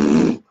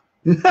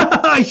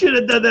 I should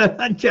have done that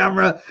on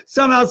camera.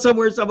 Somehow,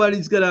 somewhere,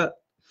 somebody's going to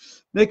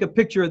make a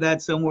picture of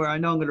that somewhere. I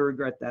know I'm going to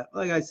regret that.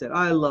 Like I said,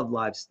 I love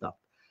live stuff.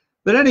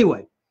 But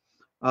anyway,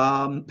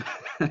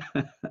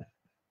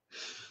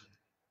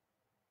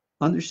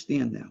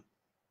 understand now,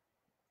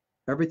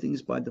 everything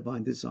is by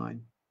divine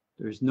design.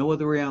 There's no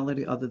other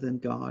reality other than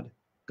God.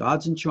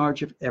 God's in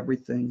charge of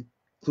everything,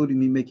 including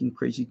me making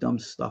crazy, dumb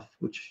stuff,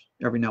 which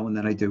every now and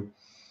then I do.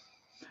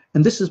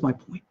 And this is my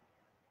point.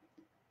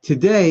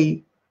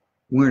 Today,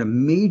 we're in a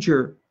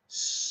major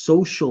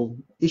social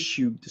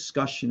issue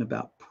discussion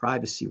about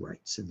privacy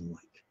rights and the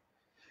like.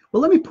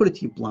 Well, let me put it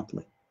to you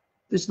bluntly.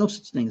 There's no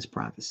such thing as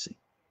privacy.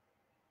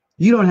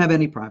 You don't have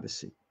any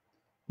privacy.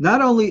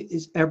 Not only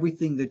is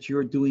everything that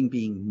you're doing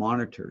being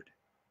monitored,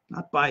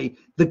 not by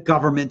the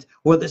government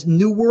or this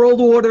New World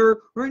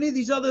Order or any of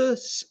these other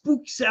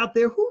spooks out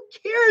there. Who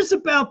cares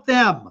about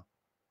them?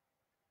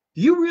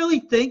 Do you really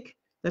think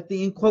that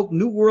the, in quote,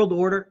 New World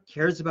Order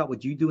cares about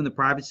what you do in the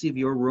privacy of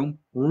your room?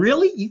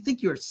 Really? You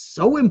think you're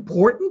so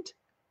important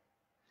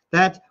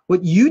that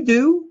what you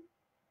do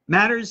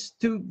matters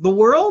to the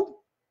world?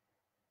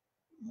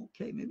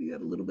 Okay, maybe you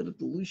have a little bit of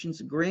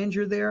delusions of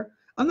grandeur there.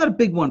 I'm not a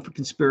big one for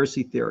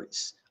conspiracy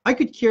theories. I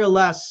could care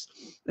less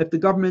if the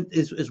government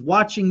is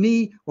watching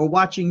me or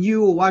watching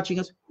you or watching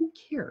us. Who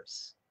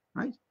cares,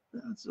 right?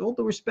 That's all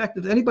the respect.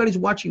 If anybody's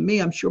watching me,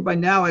 I'm sure by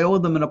now I owe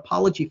them an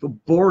apology for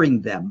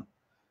boring them.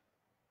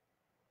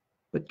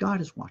 But God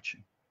is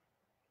watching.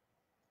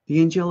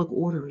 The angelic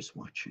order is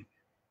watching.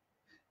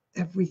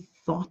 Every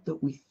thought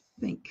that we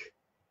think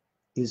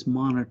is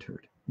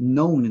monitored,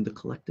 known in the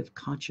collective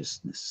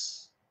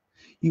consciousness.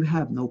 You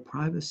have no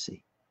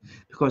privacy.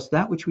 Because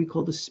that which we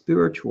call the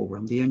spiritual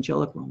realm, the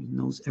angelic realm,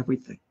 knows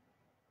everything.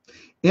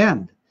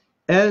 And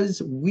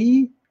as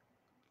we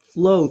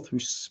flow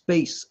through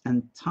space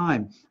and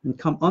time and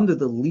come under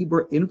the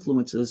Libra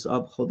influences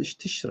of Chodesh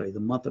Tishrei, the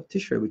month of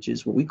Tishrei, which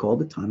is what we call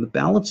the time of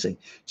balancing,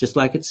 just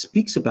like it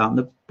speaks about in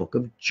the book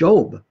of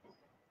Job.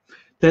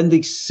 Then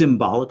the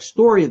symbolic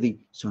story of the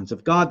sons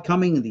of God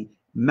coming and the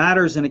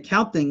matters and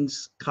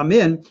accountings come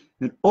in,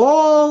 and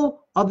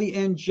all of the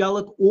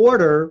angelic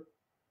order,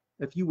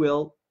 if you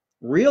will,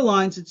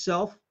 realigns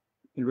itself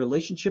in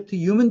relationship to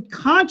human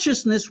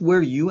consciousness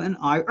where you and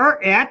I are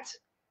at.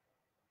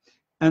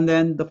 And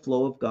then the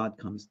flow of God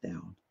comes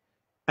down.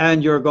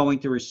 And you're going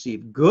to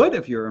receive good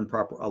if you're in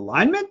proper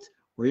alignment,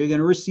 or you're going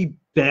to receive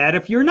bad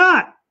if you're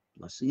not.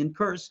 Blessing and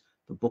curse,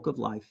 the book of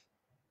life,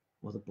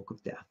 or the book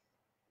of death,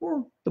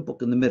 or the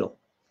book in the middle.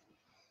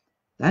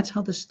 That's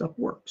how this stuff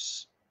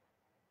works.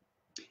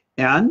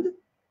 And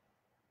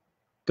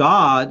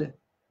God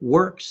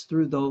works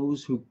through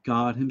those who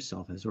God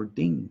himself has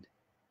ordained.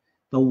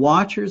 The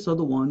watchers are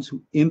the ones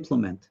who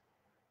implement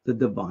the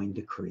divine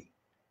decree.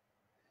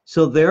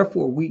 So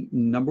therefore, we,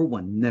 number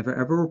one, never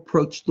ever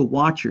approach the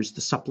watchers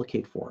to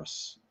supplicate for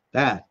us.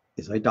 That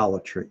is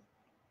idolatry.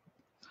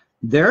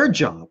 Their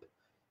job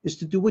is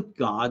to do what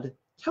God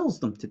tells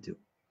them to do.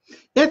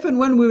 If and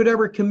when we would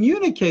ever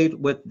communicate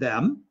with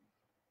them,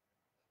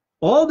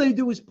 all they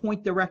do is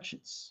point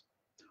directions.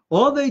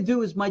 All they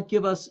do is might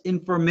give us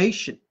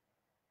information,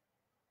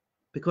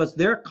 because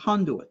they're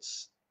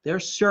conduits, they're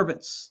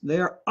servants,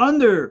 they're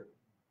under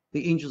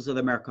the angels of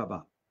the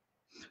Merkabah.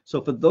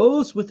 So for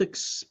those with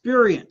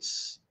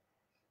experience,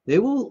 they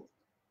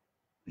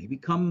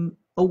become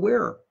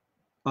aware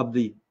of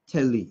the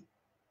Teli.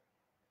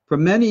 For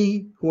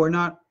many who are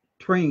not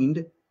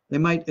trained, they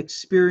might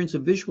experience or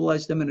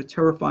visualize them in a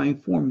terrifying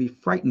form, be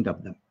frightened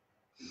of them.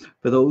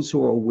 For those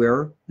who are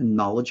aware and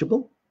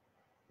knowledgeable,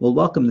 we'll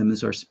welcome them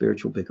as our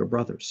spiritual bigger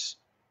brothers.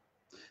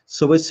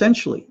 So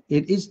essentially,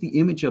 it is the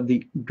image of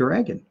the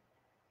dragon,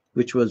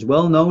 which was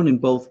well known in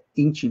both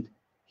ancient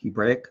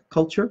Hebraic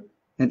culture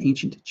and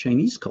ancient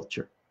Chinese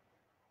culture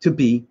to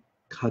be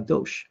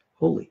kadosh,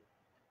 holy.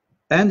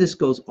 And this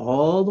goes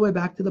all the way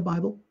back to the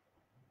Bible,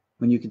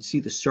 when you could see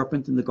the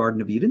serpent in the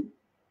Garden of Eden.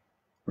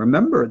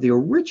 Remember, the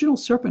original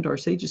serpent, our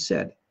sages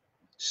said,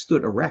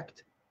 stood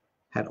erect,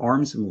 had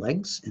arms and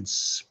legs, and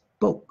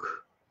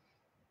spoke.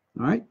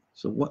 All right?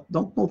 So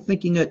don't go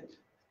thinking that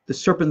the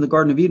serpent in the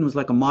Garden of Eden was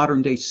like a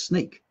modern day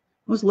snake.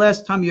 When was the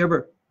last time you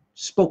ever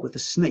spoke with a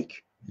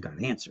snake and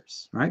got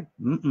answers, right?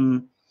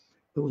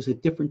 It was a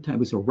different time. It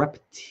was a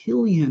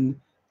reptilian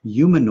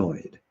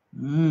humanoid.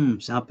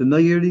 Sound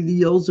familiar to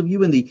those of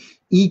you in the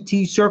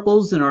ET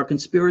circles and our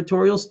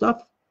conspiratorial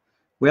stuff?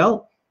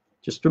 Well,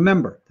 just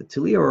remember, the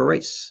Teli are a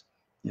race.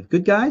 You have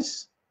good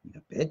guys, you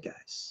have bad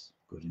guys,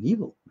 good and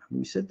evil. Remember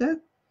we said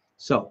that?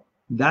 So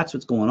that's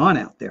what's going on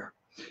out there.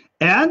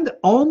 And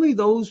only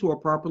those who are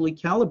properly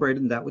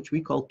calibrated in that which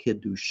we call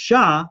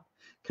Kedusha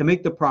can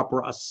make the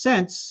proper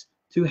ascents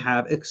to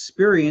have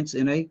experience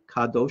in a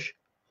kadosh,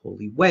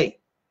 holy way.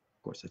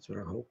 Of course, that's what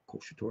our whole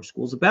KosherTorah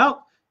School is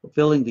about,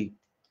 fulfilling the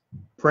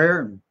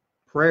prayer,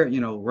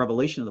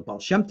 revelation of the Baal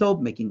Shem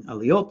Tov, making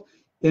aliyot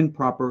in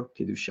proper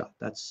Kedusha.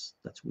 That's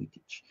what we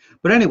teach.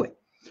 But anyway,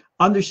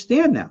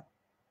 understand now,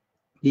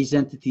 these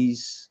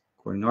entities,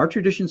 according to our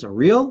traditions, are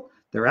real.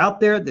 They're out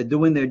there. They're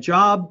doing their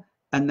job.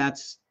 And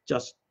that's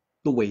just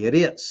the way it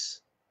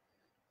is.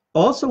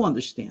 Also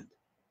understand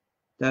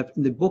that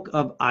in the book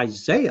of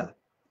Isaiah,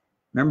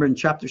 remember in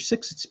chapter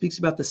 6, it speaks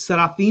about the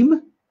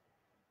seraphim.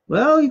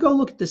 Well, you go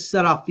look at the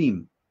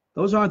seraphim.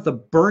 Those aren't the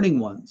burning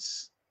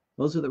ones.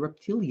 Those are the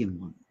reptilian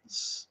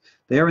ones.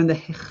 They are in the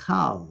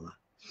hechal,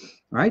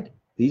 right?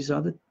 These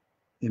are the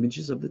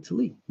images of the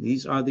Teli.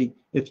 These are the,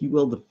 if you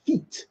will, the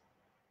feet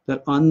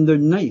that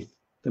underneath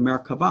the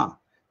Merkabah.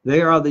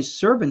 They are the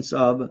servants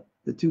of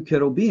the two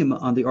cherubim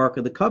on the Ark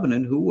of the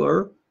Covenant, who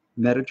were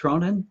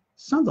Metatron and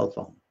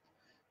Samael.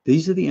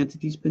 These are the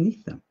entities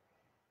beneath them.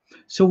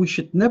 So we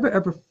should never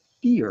ever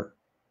fear,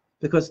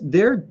 because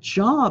their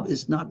job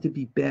is not to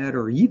be bad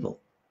or evil.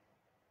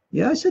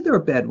 Yeah, I said there are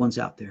bad ones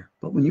out there,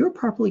 but when you're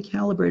properly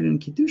calibrated in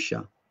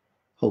Kedusha,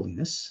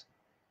 holiness,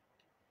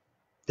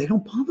 they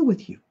don't bother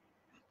with you.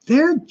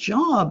 Their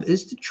job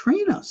is to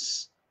train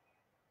us.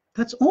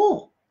 That's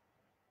all.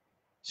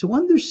 So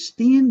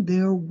understand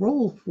their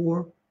role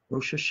for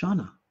Rosh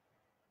HaShana.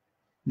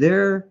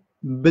 They're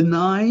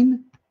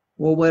benign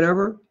or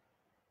whatever.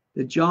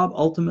 The job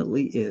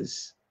ultimately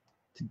is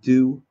to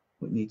do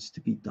what needs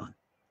to be done.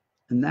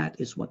 And that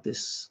is what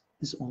this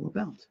is all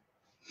about.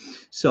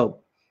 So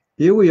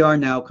here we are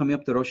now coming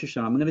up to Rosh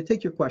Hashanah. I'm going to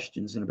take your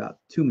questions in about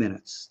 2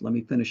 minutes. Let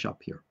me finish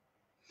up here.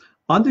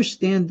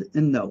 Understand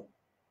and know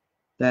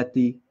that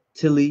the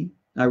Teli,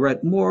 I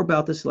write more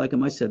about this, like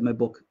I said, in my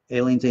book,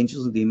 Aliens,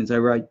 Angels, and Demons. I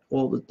write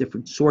all the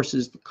different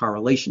sources, the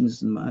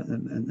correlations, and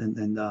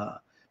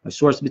my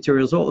source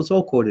materials. It's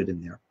all quoted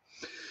in there.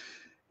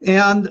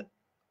 And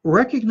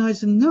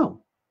recognize and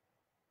know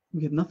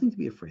we have nothing to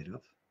be afraid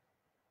of.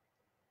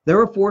 There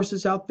are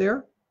forces out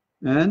there,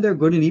 and they're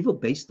good and evil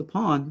based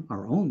upon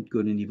our own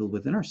good and evil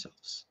within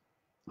ourselves.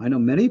 I know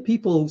many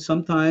people who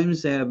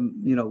sometimes have,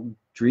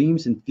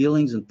 dreams and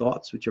feelings and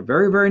thoughts which are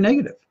very, very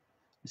negative.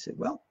 I say,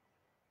 well,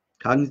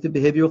 cognitive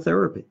behavioral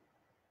therapy.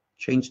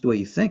 Change the way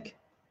you think,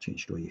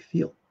 change the way you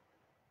feel.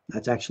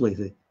 That's actually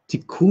the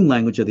tikkun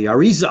language of the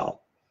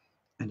Ariel.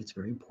 And it's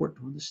very important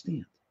to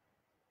understand.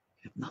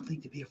 You have nothing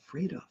to be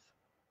afraid of.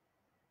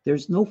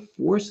 There's no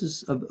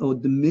forces or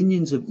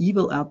dominions of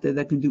evil out there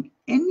that can do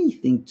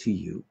anything to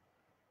you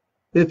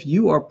if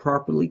you are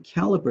properly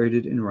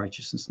calibrated in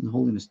righteousness and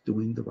holiness,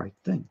 doing the right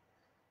thing.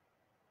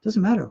 It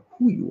doesn't matter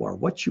who you are,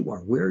 what you are,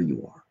 where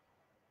you are.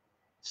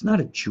 It's not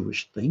a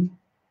Jewish thing.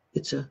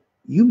 It's a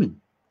human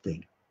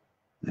thing.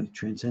 And it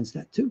transcends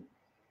that too.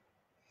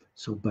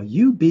 So by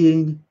you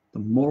being the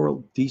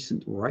moral,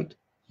 decent, right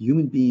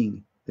human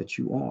being that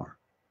you are,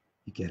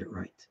 you get it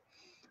right.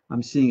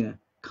 I'm seeing a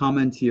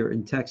comment here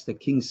in text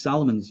that King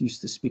Solomon used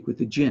to speak with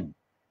the jinn.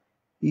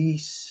 He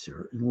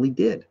certainly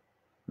did.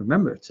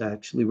 Remember, it's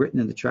actually written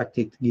in the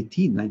Tractate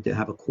Gittin. I did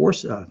have a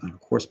course, not a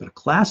course, but a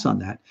class on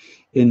that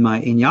in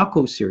my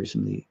Yaakov series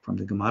from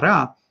the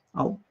Gemara.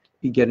 I'll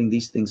be getting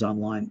these things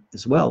online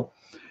as well,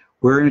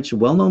 where it's a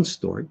well-known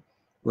story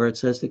where it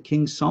says that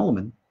King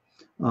Solomon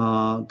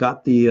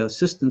got the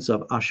assistance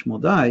of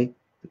Ashmodai,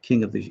 the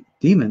king of the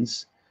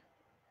demons,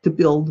 to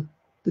build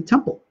the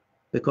temple,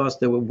 because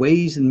there were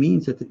ways and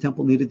means that the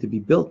temple needed to be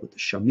built with the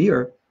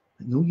shamir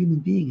that no human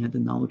being had the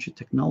knowledge or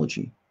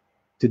technology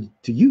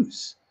to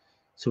use.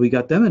 So we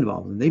got them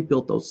involved, and they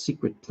built those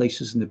secret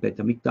places in the Beit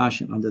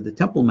HaMikdash and under the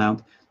Temple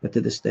Mount that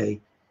to this day,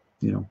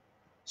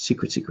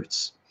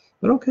 secrets.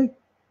 But okay,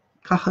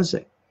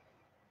 kahaze.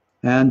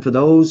 And for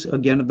those,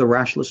 again, of the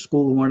rationalist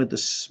school who want to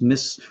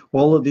dismiss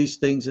all of these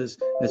things as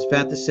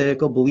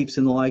phantasaical beliefs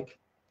and the like,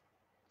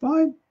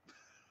 fine,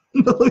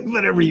 believe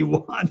whatever you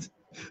want.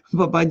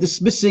 But by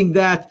dismissing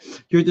that,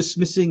 you're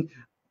dismissing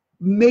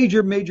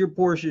major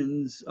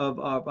portions of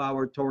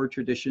our Torah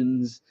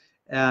traditions.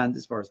 And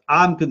as far as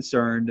I'm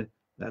concerned,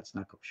 that's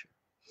not kosher.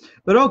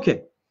 But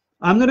okay,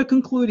 I'm going to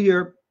conclude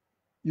here.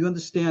 You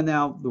understand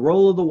now the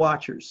role of the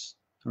watchers.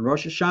 On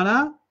Rosh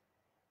HaShana,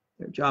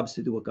 their job is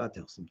to do what God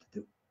tells them to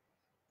do.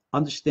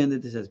 Understand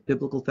that this has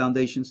biblical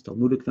foundations,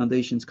 Talmudic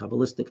foundations,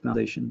 Kabbalistic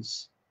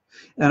foundations.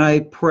 And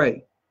I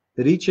pray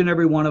that each and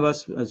every one of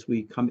us, as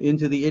we come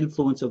into the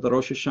influence of the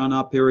Rosh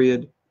Hashanah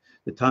period,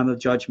 the time of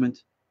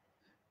judgment,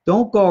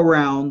 don't go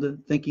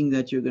around thinking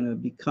that you're going to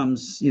become,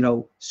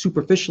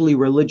 superficially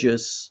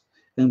religious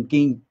and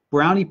gain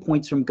brownie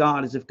points from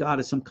God as if God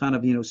is some kind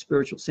of,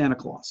 spiritual Santa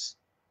Claus.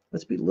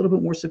 Let's be a little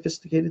bit more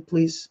sophisticated,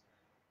 please.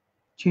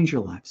 Change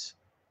your lives.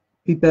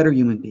 Be better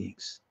human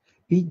beings.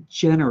 Be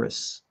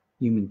generous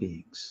human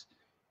beings.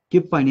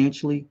 Give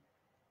financially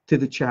to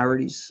the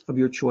charities of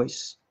your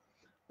choice.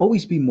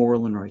 Always be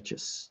moral and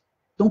righteous.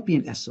 Don't be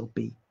an SOB.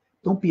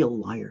 Don't be a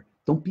liar.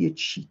 Don't be a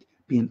cheat.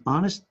 Be an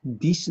honest,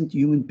 decent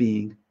human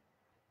being.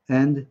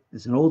 And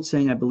as an old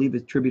saying, I believe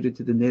attributed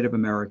to the Native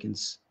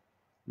Americans,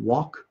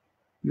 walk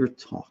your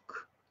talk.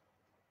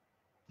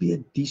 Be a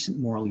decent,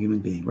 moral human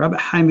being. Rabbi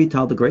Chaim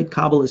Vital, the great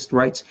Kabbalist,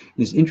 writes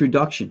in his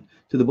introduction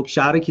to the book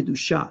Sha'arei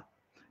Kedusha,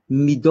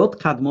 Midot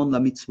Kadmon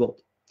LaMitzvot.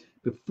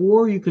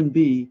 Before you can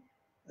be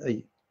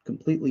a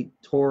completely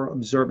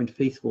Torah-observant,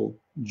 faithful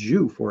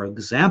Jew, for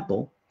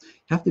example,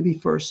 you have to be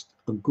first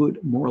a good,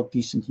 moral,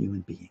 decent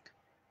human being.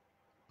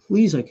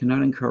 Please, I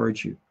cannot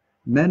encourage you,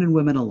 men and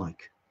women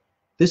alike.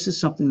 This is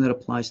something that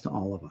applies to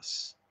all of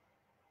us.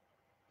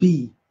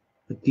 Be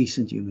a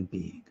decent human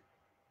being.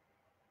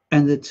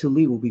 And the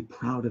Teli will be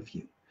proud of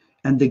you.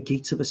 And the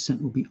gates of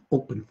ascent will be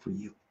open for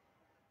you.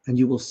 And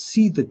you will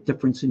see the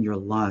difference in your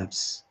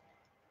lives.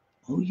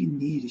 All you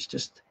need is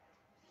just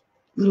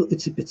a little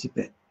itsy bitsy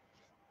bit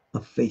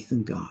of faith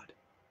in God.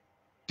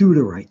 Do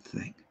the right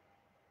thing.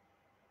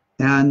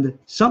 And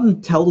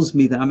something tells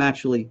me that I'm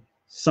actually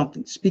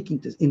speaking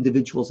to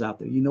individuals out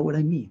there. You know what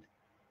I mean?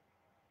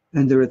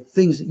 And there are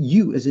things that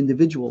you as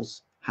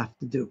individuals have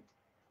to do.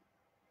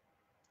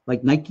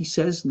 Like Nike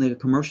says in their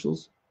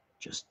commercials,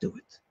 just do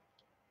it.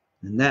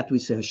 And that we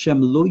say,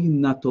 Hashem lo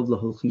yimna tov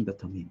laholchim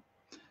batamim.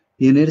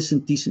 Be an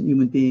innocent, decent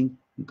human being,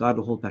 and God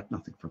will hold back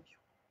nothing from you.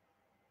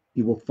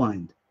 You will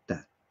find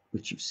that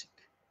which you seek.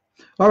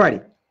 All righty.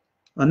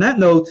 On that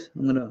note,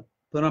 I'm going to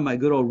put on my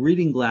good old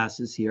reading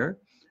glasses here.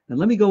 And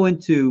let me go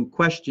into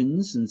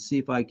questions and see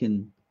if I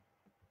can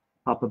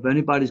pop up. If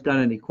anybody's got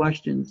any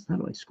questions, how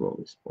do I scroll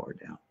this bar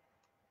down?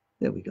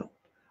 There we go.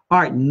 All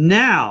right,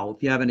 now,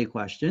 if you have any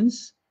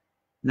questions,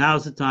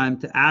 now's the time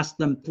to ask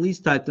them. Please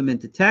type them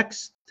into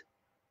text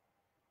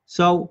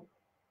so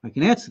I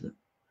can answer them.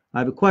 I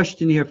have a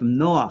question here from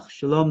Noach.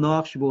 Shalom,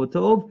 Noach, Shavua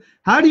Tov.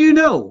 How do you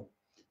know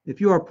if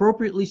you are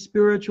appropriately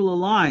spiritual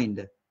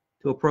aligned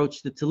to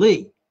approach the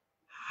Teli?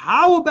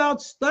 How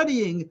about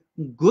studying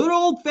good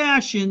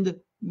old-fashioned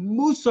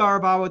Musar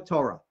of our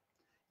Torah?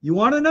 You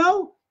want to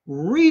know?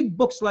 Read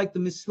books like the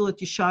Mesilat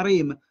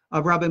Yesharim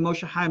of Rabbi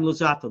Moshe Chaim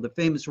Luzzatto, the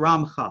famous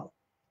Ramchal.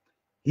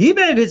 He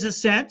made his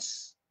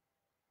ascents.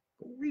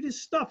 Read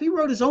his stuff. He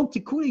wrote his own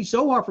Tikkuni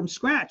Zohar from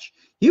scratch.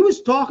 He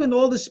was talking to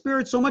all the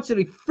spirits so much that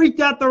he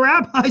freaked out the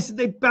rabbis and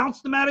they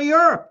bounced him out of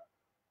Europe.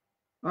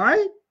 All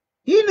right?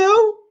 He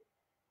knew.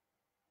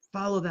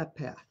 Follow that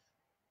path.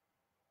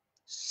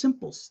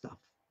 Simple stuff.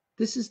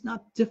 This is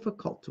not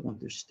difficult to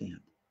understand.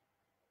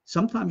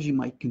 Sometimes you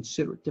might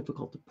consider it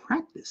difficult to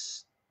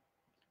practice,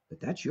 but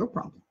that's your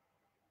problem,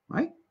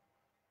 right?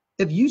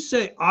 If you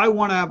say, I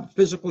want to have a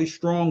physically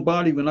strong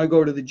body when I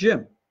go to the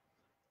gym,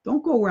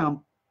 don't go around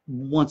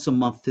once a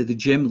month to the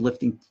gym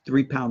lifting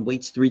 3-pound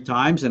weights 3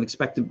 times and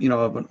expect to,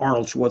 have an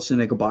Arnold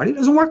Schwarzenegger body. It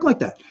doesn't work like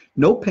that.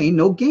 No pain,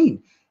 no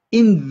gain.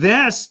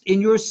 Invest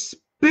in your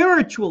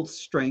spiritual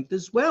strength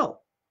as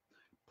well.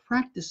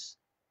 Practice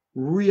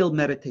real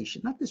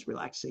meditation, not this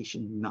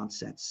relaxation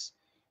nonsense.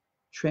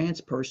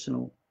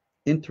 Transpersonal,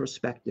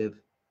 introspective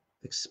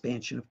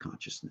expansion of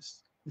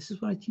consciousness. This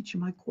is what I teach in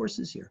my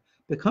courses here.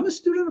 Become a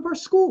student of our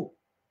school.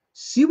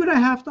 See what I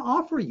have to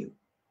offer you.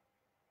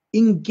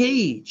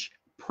 Engage,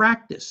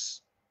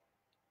 practice.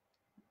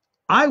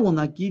 I will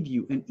not give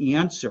you an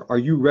answer. Are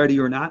you ready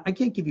or not? I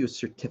can't give you a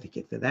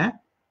certificate for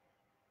that.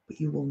 But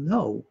you will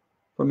know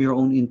from your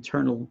own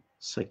internal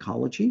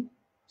psychology,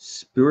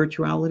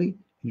 spirituality,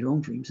 and your own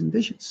dreams and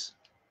visions.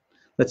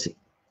 Let's see.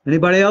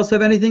 Anybody else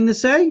have anything to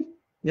say?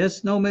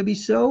 Yes, no, maybe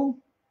so.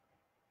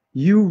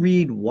 You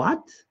read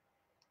what?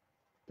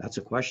 That's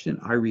a question.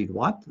 I read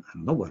what? I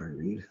don't know what I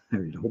read. I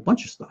read a whole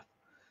bunch of stuff.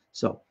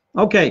 So,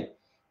 okay.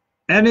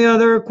 Any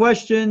other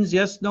questions?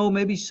 Yes, no,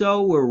 maybe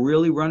so. We're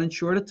really running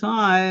short of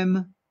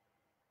time.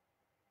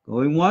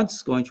 Going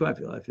once, going twice.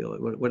 I feel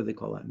it. What do they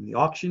call that? In the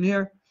auction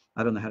here?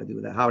 I don't know how to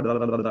do that.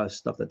 How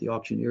stuff that the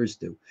auctioneers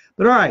do.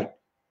 But all right.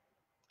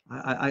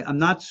 I'm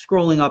not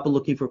scrolling up and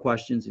looking for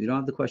questions. If you don't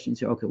have the questions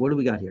here, okay, what do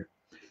we got here?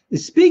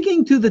 Is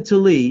speaking to the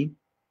Teli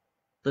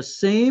the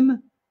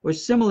same or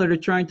similar to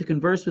trying to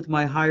converse with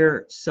my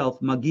higher self,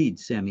 Magid,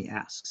 Sammy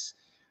asks.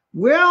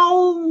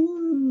 Well,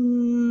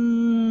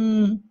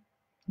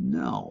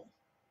 no.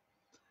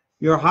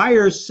 Your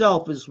higher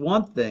self is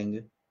one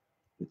thing.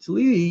 The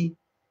Teli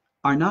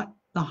are not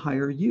the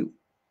higher you.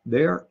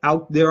 They're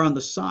out there on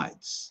the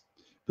sides.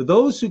 For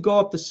those who go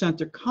up the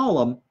center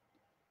column,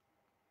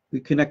 we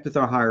connect with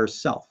our higher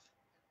self.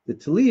 The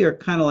Teli are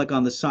kind of like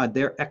on the side.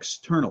 They're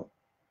external.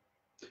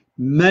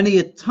 Many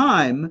a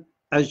time,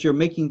 as you're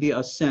making the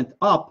ascent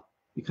up,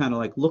 you kind of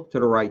like look to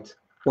the right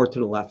or to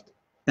the left,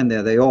 and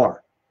there they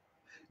are.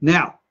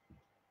 Now,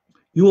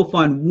 you will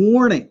find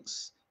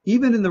warnings,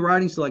 even in the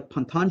writings like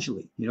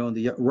Patanjali, you know, in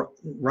the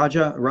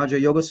Raja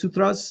Yoga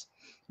Sutras,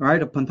 all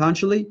right, of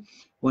Patanjali,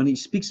 when he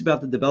speaks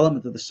about the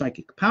development of the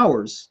psychic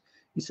powers,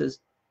 he says,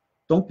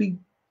 don't be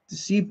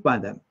deceived by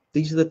them.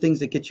 These are the things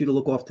that get you to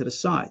look off to the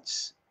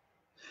sides.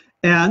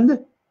 And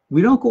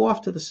we don't go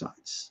off to the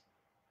sides.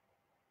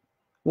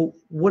 Well,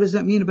 what does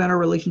that mean about our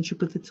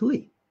relationship with the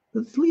Teli?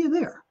 The Teli are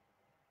there.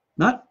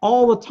 Not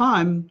all the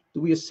time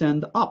do we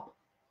ascend up.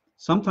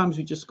 Sometimes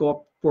we just go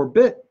up for a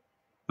bit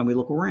and we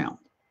look around.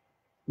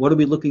 What are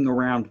we looking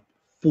around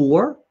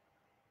for?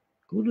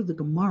 Go to the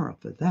Gemara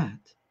for that.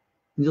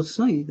 And you'll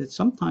see that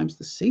sometimes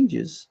the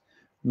sages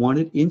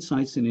wanted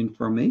insights and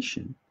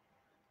information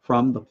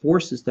from the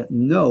forces that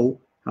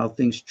know how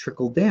things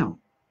trickle down.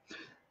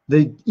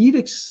 The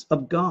edicts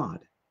of God,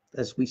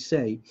 as we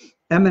say,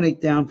 emanate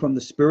down from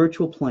the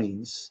spiritual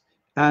planes,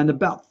 and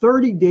about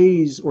 30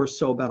 days or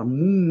so, about a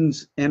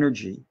moon's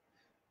energy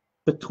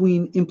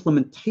between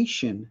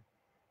implementation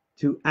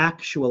to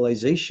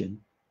actualization,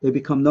 they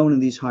become known in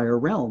these higher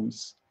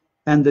realms.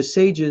 And the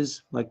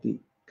sages, like the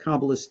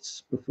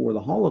Kabbalists before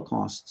the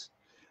Holocaust,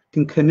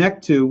 can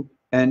connect to,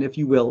 and if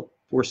you will,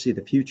 foresee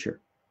the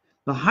future.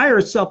 The higher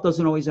self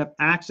doesn't always have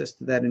access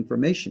to that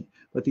information,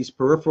 but these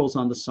peripherals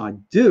on the side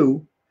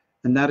do,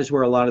 and that is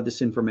where a lot of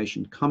this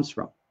information comes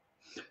from.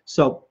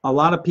 So a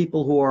lot of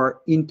people who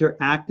are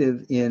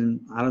interactive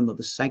in, I don't know,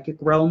 the psychic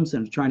realms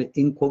and trying to,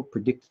 in quote,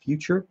 predict the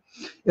future,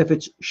 if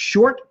it's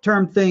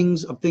short-term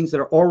things of things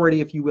that are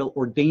already, if you will,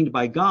 ordained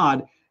by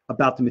God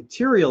about to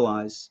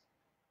materialize,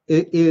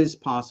 it is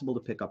possible to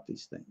pick up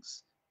these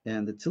things.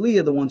 And the Teli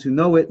are the ones who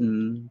know it,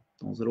 and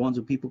those are the ones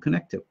who people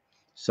connect to.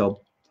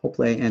 So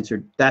hopefully I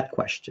answered that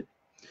question.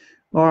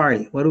 All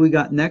right, what do we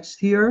got next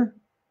here?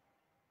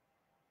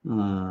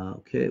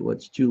 Okay,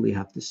 what's Julie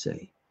have to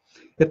say?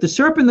 If the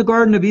serpent in the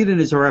Garden of Eden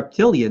is a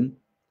reptilian,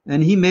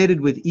 and he mated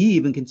with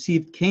Eve and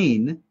conceived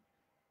Cain,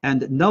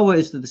 and Noah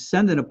is the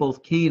descendant of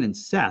both Cain and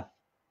Seth,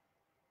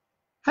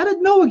 how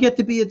did Noah get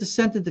to be a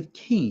descendant of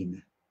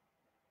Cain?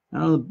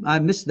 I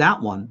missed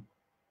that one.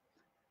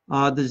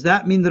 Does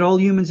that mean that all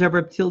humans have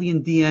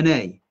reptilian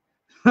DNA?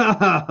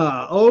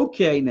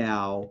 Okay,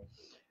 now.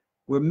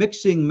 We're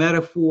mixing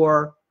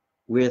metaphor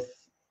with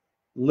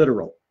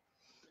literal.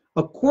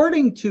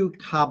 According to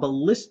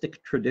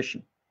Kabbalistic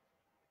tradition,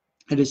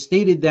 it is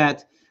stated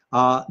that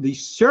the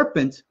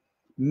serpent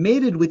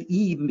mated with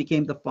Eve and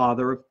became the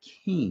father of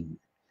Cain.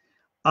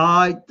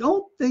 I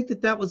don't think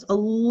that that was a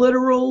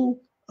literal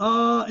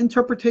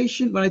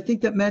interpretation. What I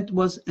think that meant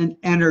was an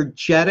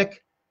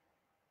energetic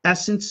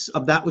essence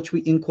of that which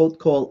we, in quote,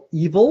 call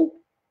evil.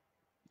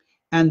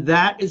 And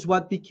that is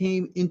what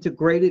became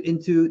integrated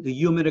into the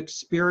human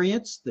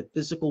experience, the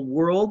physical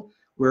world,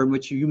 where in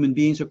which human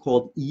beings are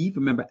called Eve.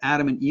 Remember,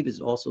 Adam and Eve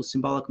is also a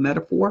symbolic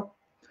metaphor.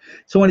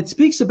 So when it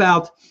speaks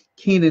about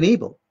Cain and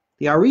Abel,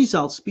 the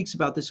Arizal speaks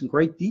about this in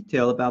great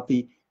detail about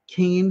the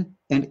Cain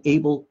and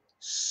Abel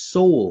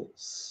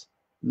souls.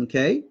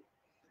 Okay?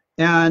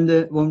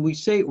 And when we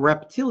say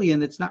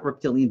reptilian, it's not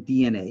reptilian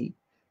DNA,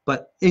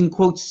 but in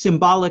quotes,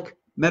 symbolic,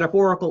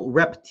 metaphorical,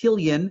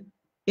 reptilian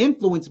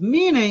influence,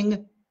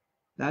 meaning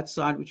that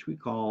side which we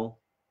call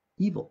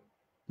evil.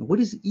 Now, what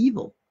is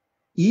evil?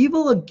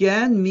 Evil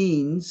again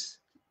means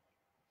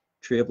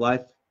tree of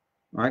life,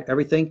 all right?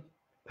 Everything,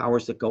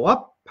 powers that go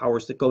up,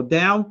 powers that go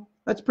down.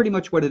 That's pretty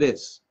much what it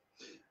is.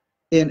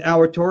 In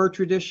our Torah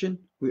tradition,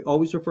 we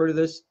always refer to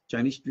this.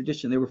 Chinese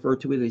tradition, they refer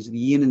to it as the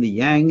yin and the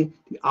yang,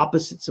 the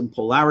opposites in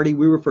polarity.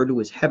 We refer to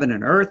it as heaven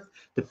and earth,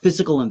 the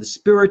physical and the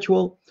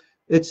spiritual.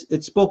 It's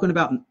spoken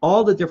about in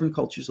all the different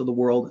cultures of the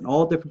world and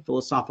all different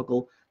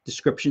philosophical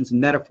descriptions and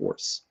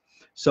metaphors.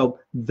 So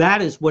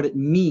that is what it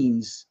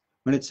means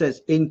when it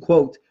says, in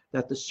quote,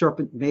 that the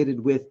serpent mated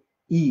with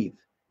Eve.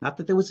 Not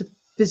that there was a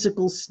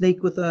physical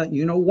snake with a,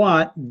 you know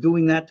what,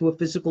 doing that to a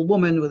physical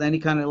woman with any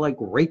kind of like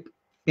rape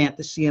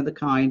fantasy and the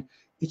kind.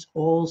 It's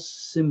all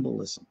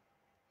symbolism.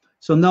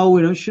 So no,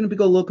 we shouldn't be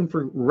go looking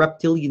for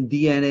reptilian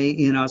DNA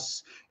in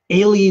us,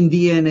 alien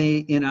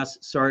DNA in us.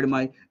 Sorry to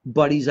my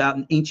buddies out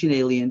in Ancient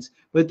Aliens,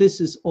 but this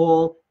is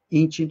all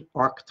ancient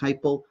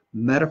archetypal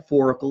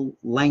metaphorical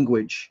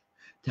language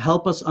to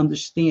help us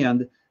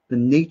understand the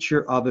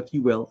nature of, if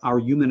you will, our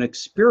human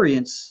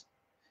experience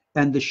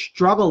and the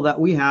struggle that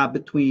we have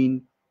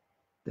between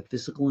the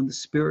physical and the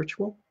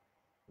spiritual,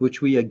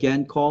 which we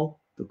again call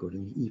the good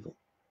and the evil.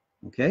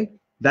 Okay?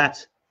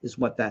 That is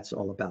what that's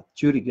all about.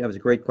 Judy, that was a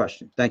great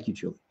question. Thank you,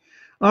 Julie.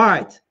 All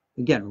right.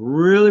 Again,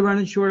 really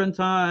running short on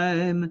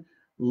time.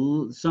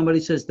 Somebody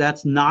says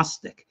that's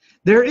Gnostic.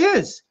 There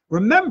is,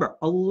 remember,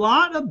 a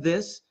lot of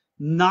this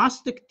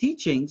Gnostic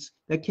teachings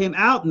that came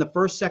out in the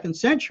 1st, 2nd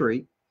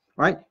century,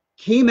 right,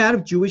 came out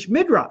of Jewish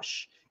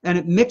Midrash. And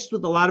it mixed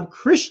with a lot of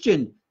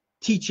Christian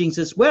teachings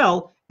as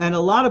well. And a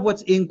lot of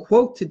what's in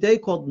quote today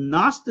called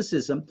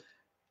Gnosticism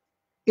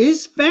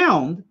is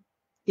found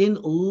in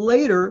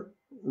later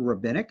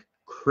Rabbinic,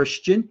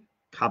 Christian,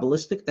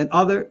 Kabbalistic, and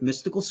other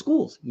mystical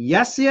schools.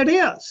 Yes, it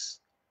is.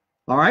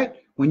 All right.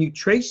 When you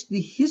trace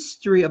the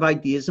history of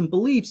ideas and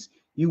beliefs,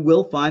 you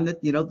will find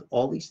that,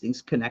 all these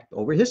things connect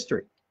over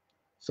history.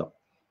 So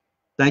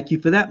thank you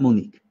for that,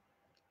 Monique.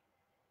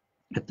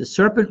 If the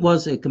serpent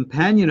was a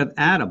companion of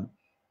Adam,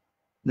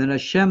 then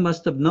Hashem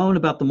must have known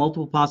about the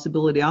multiple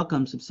possibility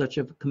outcomes of such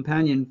a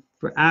companion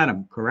for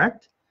Adam,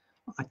 correct?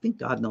 I think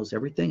God knows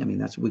everything. I mean,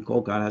 that's what we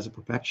call God as a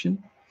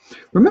perfection.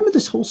 Remember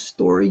this whole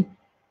story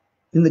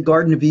in the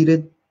Garden of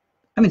Eden?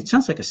 I mean, it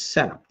sounds like a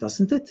setup,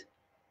 doesn't it?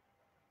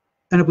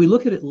 And if we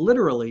look at it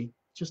literally,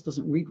 it just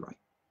doesn't read right.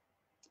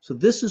 So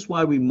this is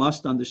why we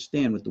must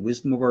understand with the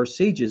wisdom of our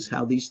sages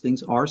how these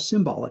things are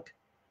symbolic.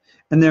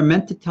 And they're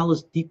meant to tell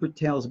us deeper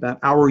tales about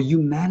our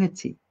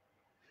humanity.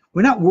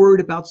 We're not worried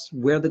about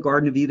where the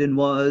Garden of Eden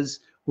was.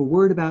 We're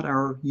worried about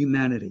our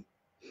humanity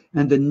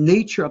and the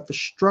nature of the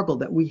struggle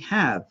that we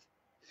have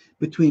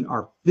between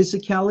our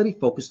physicality,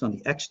 focused on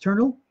the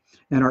external,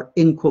 and our,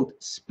 in quote,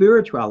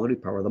 spirituality,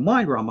 power of the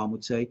mind, Rambam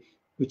would say,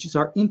 which is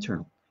our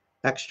internal,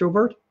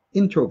 extrovert,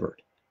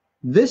 introvert.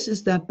 This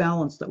is that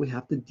balance that we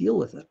have to deal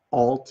with at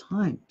all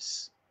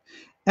times.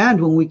 And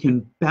when we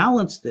can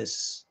balance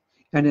this,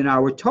 and in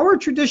our Torah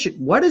tradition,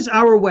 what is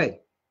our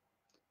way?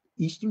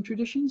 Eastern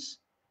traditions?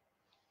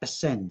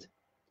 Ascend.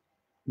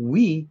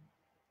 We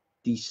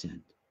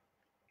descend.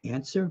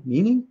 Answer,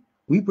 meaning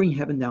we bring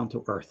heaven down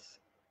to earth.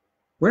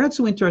 We're not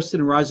so interested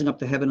in rising up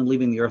to heaven and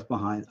leaving the earth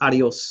behind.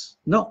 Adios.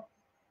 No.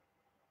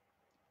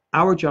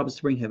 Our job is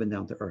to bring heaven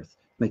down to earth,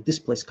 make this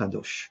place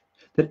kadosh,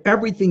 that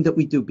everything that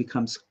we do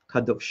becomes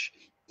kadosh.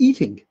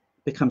 Eating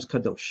becomes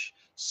kadosh.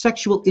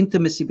 Sexual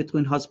intimacy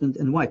between husband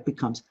and wife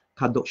becomes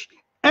kadosh.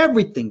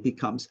 Everything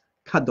becomes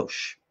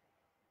kadosh.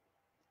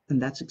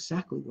 And that's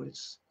exactly what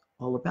it's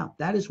all about.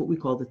 That is what we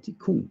call the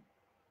tikkun.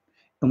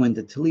 And when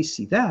the Teli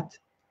see that,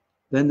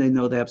 then they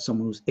know they have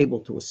someone who's able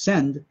to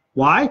ascend.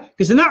 Why?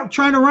 Because they're not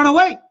trying to run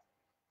away.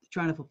 They're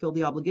trying to fulfill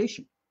the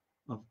obligation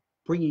of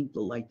bringing the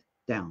light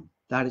down.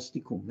 That is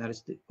tikkun. That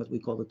is what we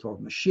call the Torah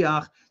of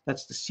Mashiach.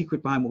 That's the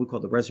secret behind what we call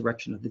the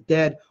resurrection of the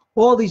dead.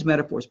 All these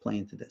metaphors play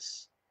into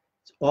this.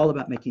 It's all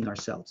about making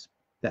ourselves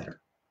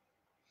better.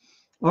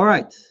 All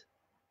right.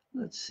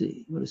 Let's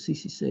see. What does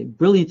Cece say?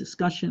 Brilliant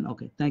discussion.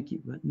 Okay, thank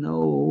you. But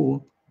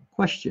no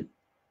question.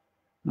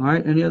 All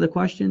right. Any other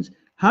questions?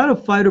 How to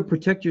fight or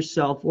protect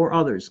yourself or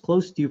others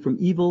close to you from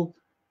evil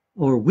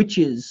or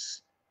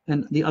witches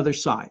and the other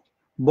side.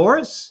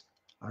 Boris,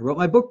 I wrote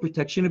my book,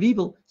 Protection of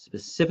Evil,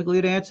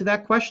 specifically to answer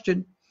that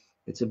question.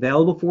 It's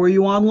available for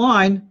you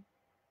online.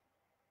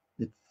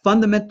 The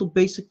fundamental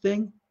basic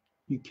thing,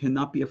 you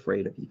cannot be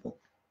afraid of evil.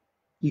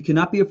 You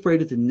cannot be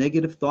afraid of the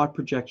negative thought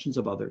projections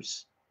of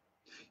others.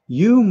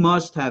 You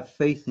must have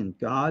faith in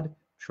God,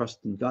 trust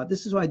in God.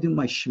 This is why I do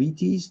my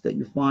shvitis that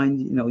you find,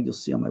 you'll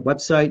see on my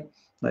website.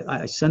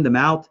 I send them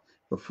out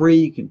for free.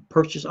 You can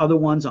purchase other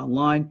ones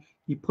online.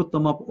 You put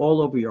them up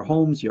all over your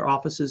homes, your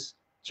offices,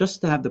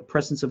 just to have the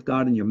presence of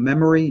God in your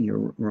memory and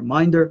your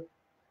reminder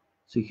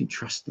so you can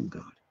trust in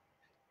God.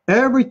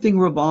 Everything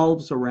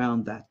revolves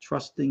around that,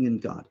 trusting in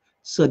God.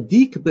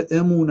 Sadiq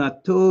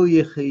be'emunato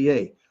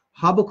yechiyeh.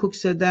 Habakkuk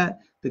said that.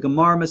 The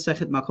Gemara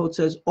Masechet Makot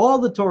says all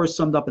the Torah is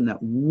summed up in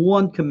that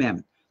one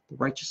commandment. The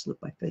righteous live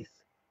by faith.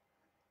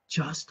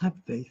 Just have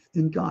faith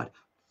in God.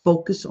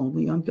 Focus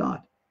only on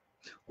God.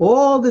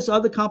 All this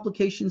other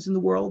complications in the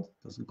world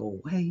doesn't go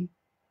away,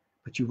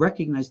 but you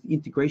recognize the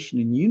integration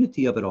and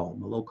unity of it all.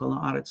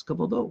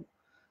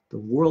 The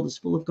world is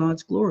full of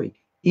God's glory.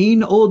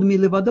 In od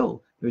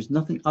milivado. There's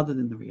nothing other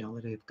than the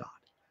reality of God.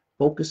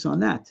 Focus on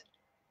that,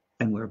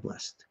 and we're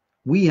blessed.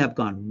 We have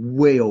gone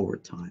way over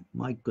time.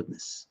 My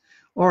goodness.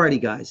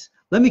 Alrighty, guys.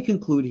 Let me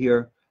conclude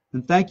here,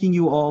 and thanking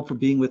you all for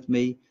being with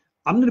me.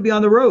 I'm going to be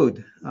on the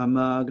road. I'm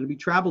going to be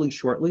traveling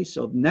shortly,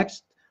 so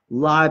next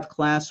live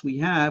class we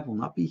have will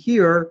not be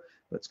here,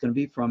 but it's going to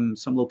be from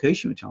some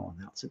location which I'll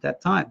announce at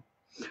that time.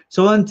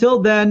 So until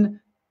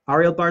then,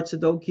 Ariel Bar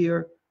Tzadok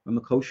here from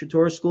the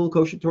KosherTorah School,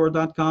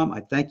 KosherTorah.com.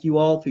 I thank you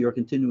all for your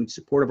continuing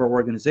support of our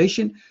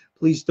organization.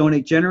 Please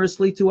donate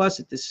generously to us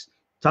at this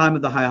time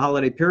of the high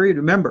holiday period.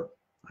 Remember,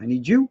 I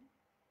need you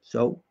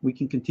so we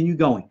can continue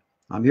going.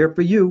 I'm here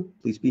for you.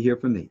 Please be here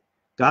for me.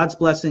 God's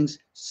blessings.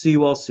 See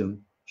you all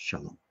soon.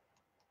 Shalom.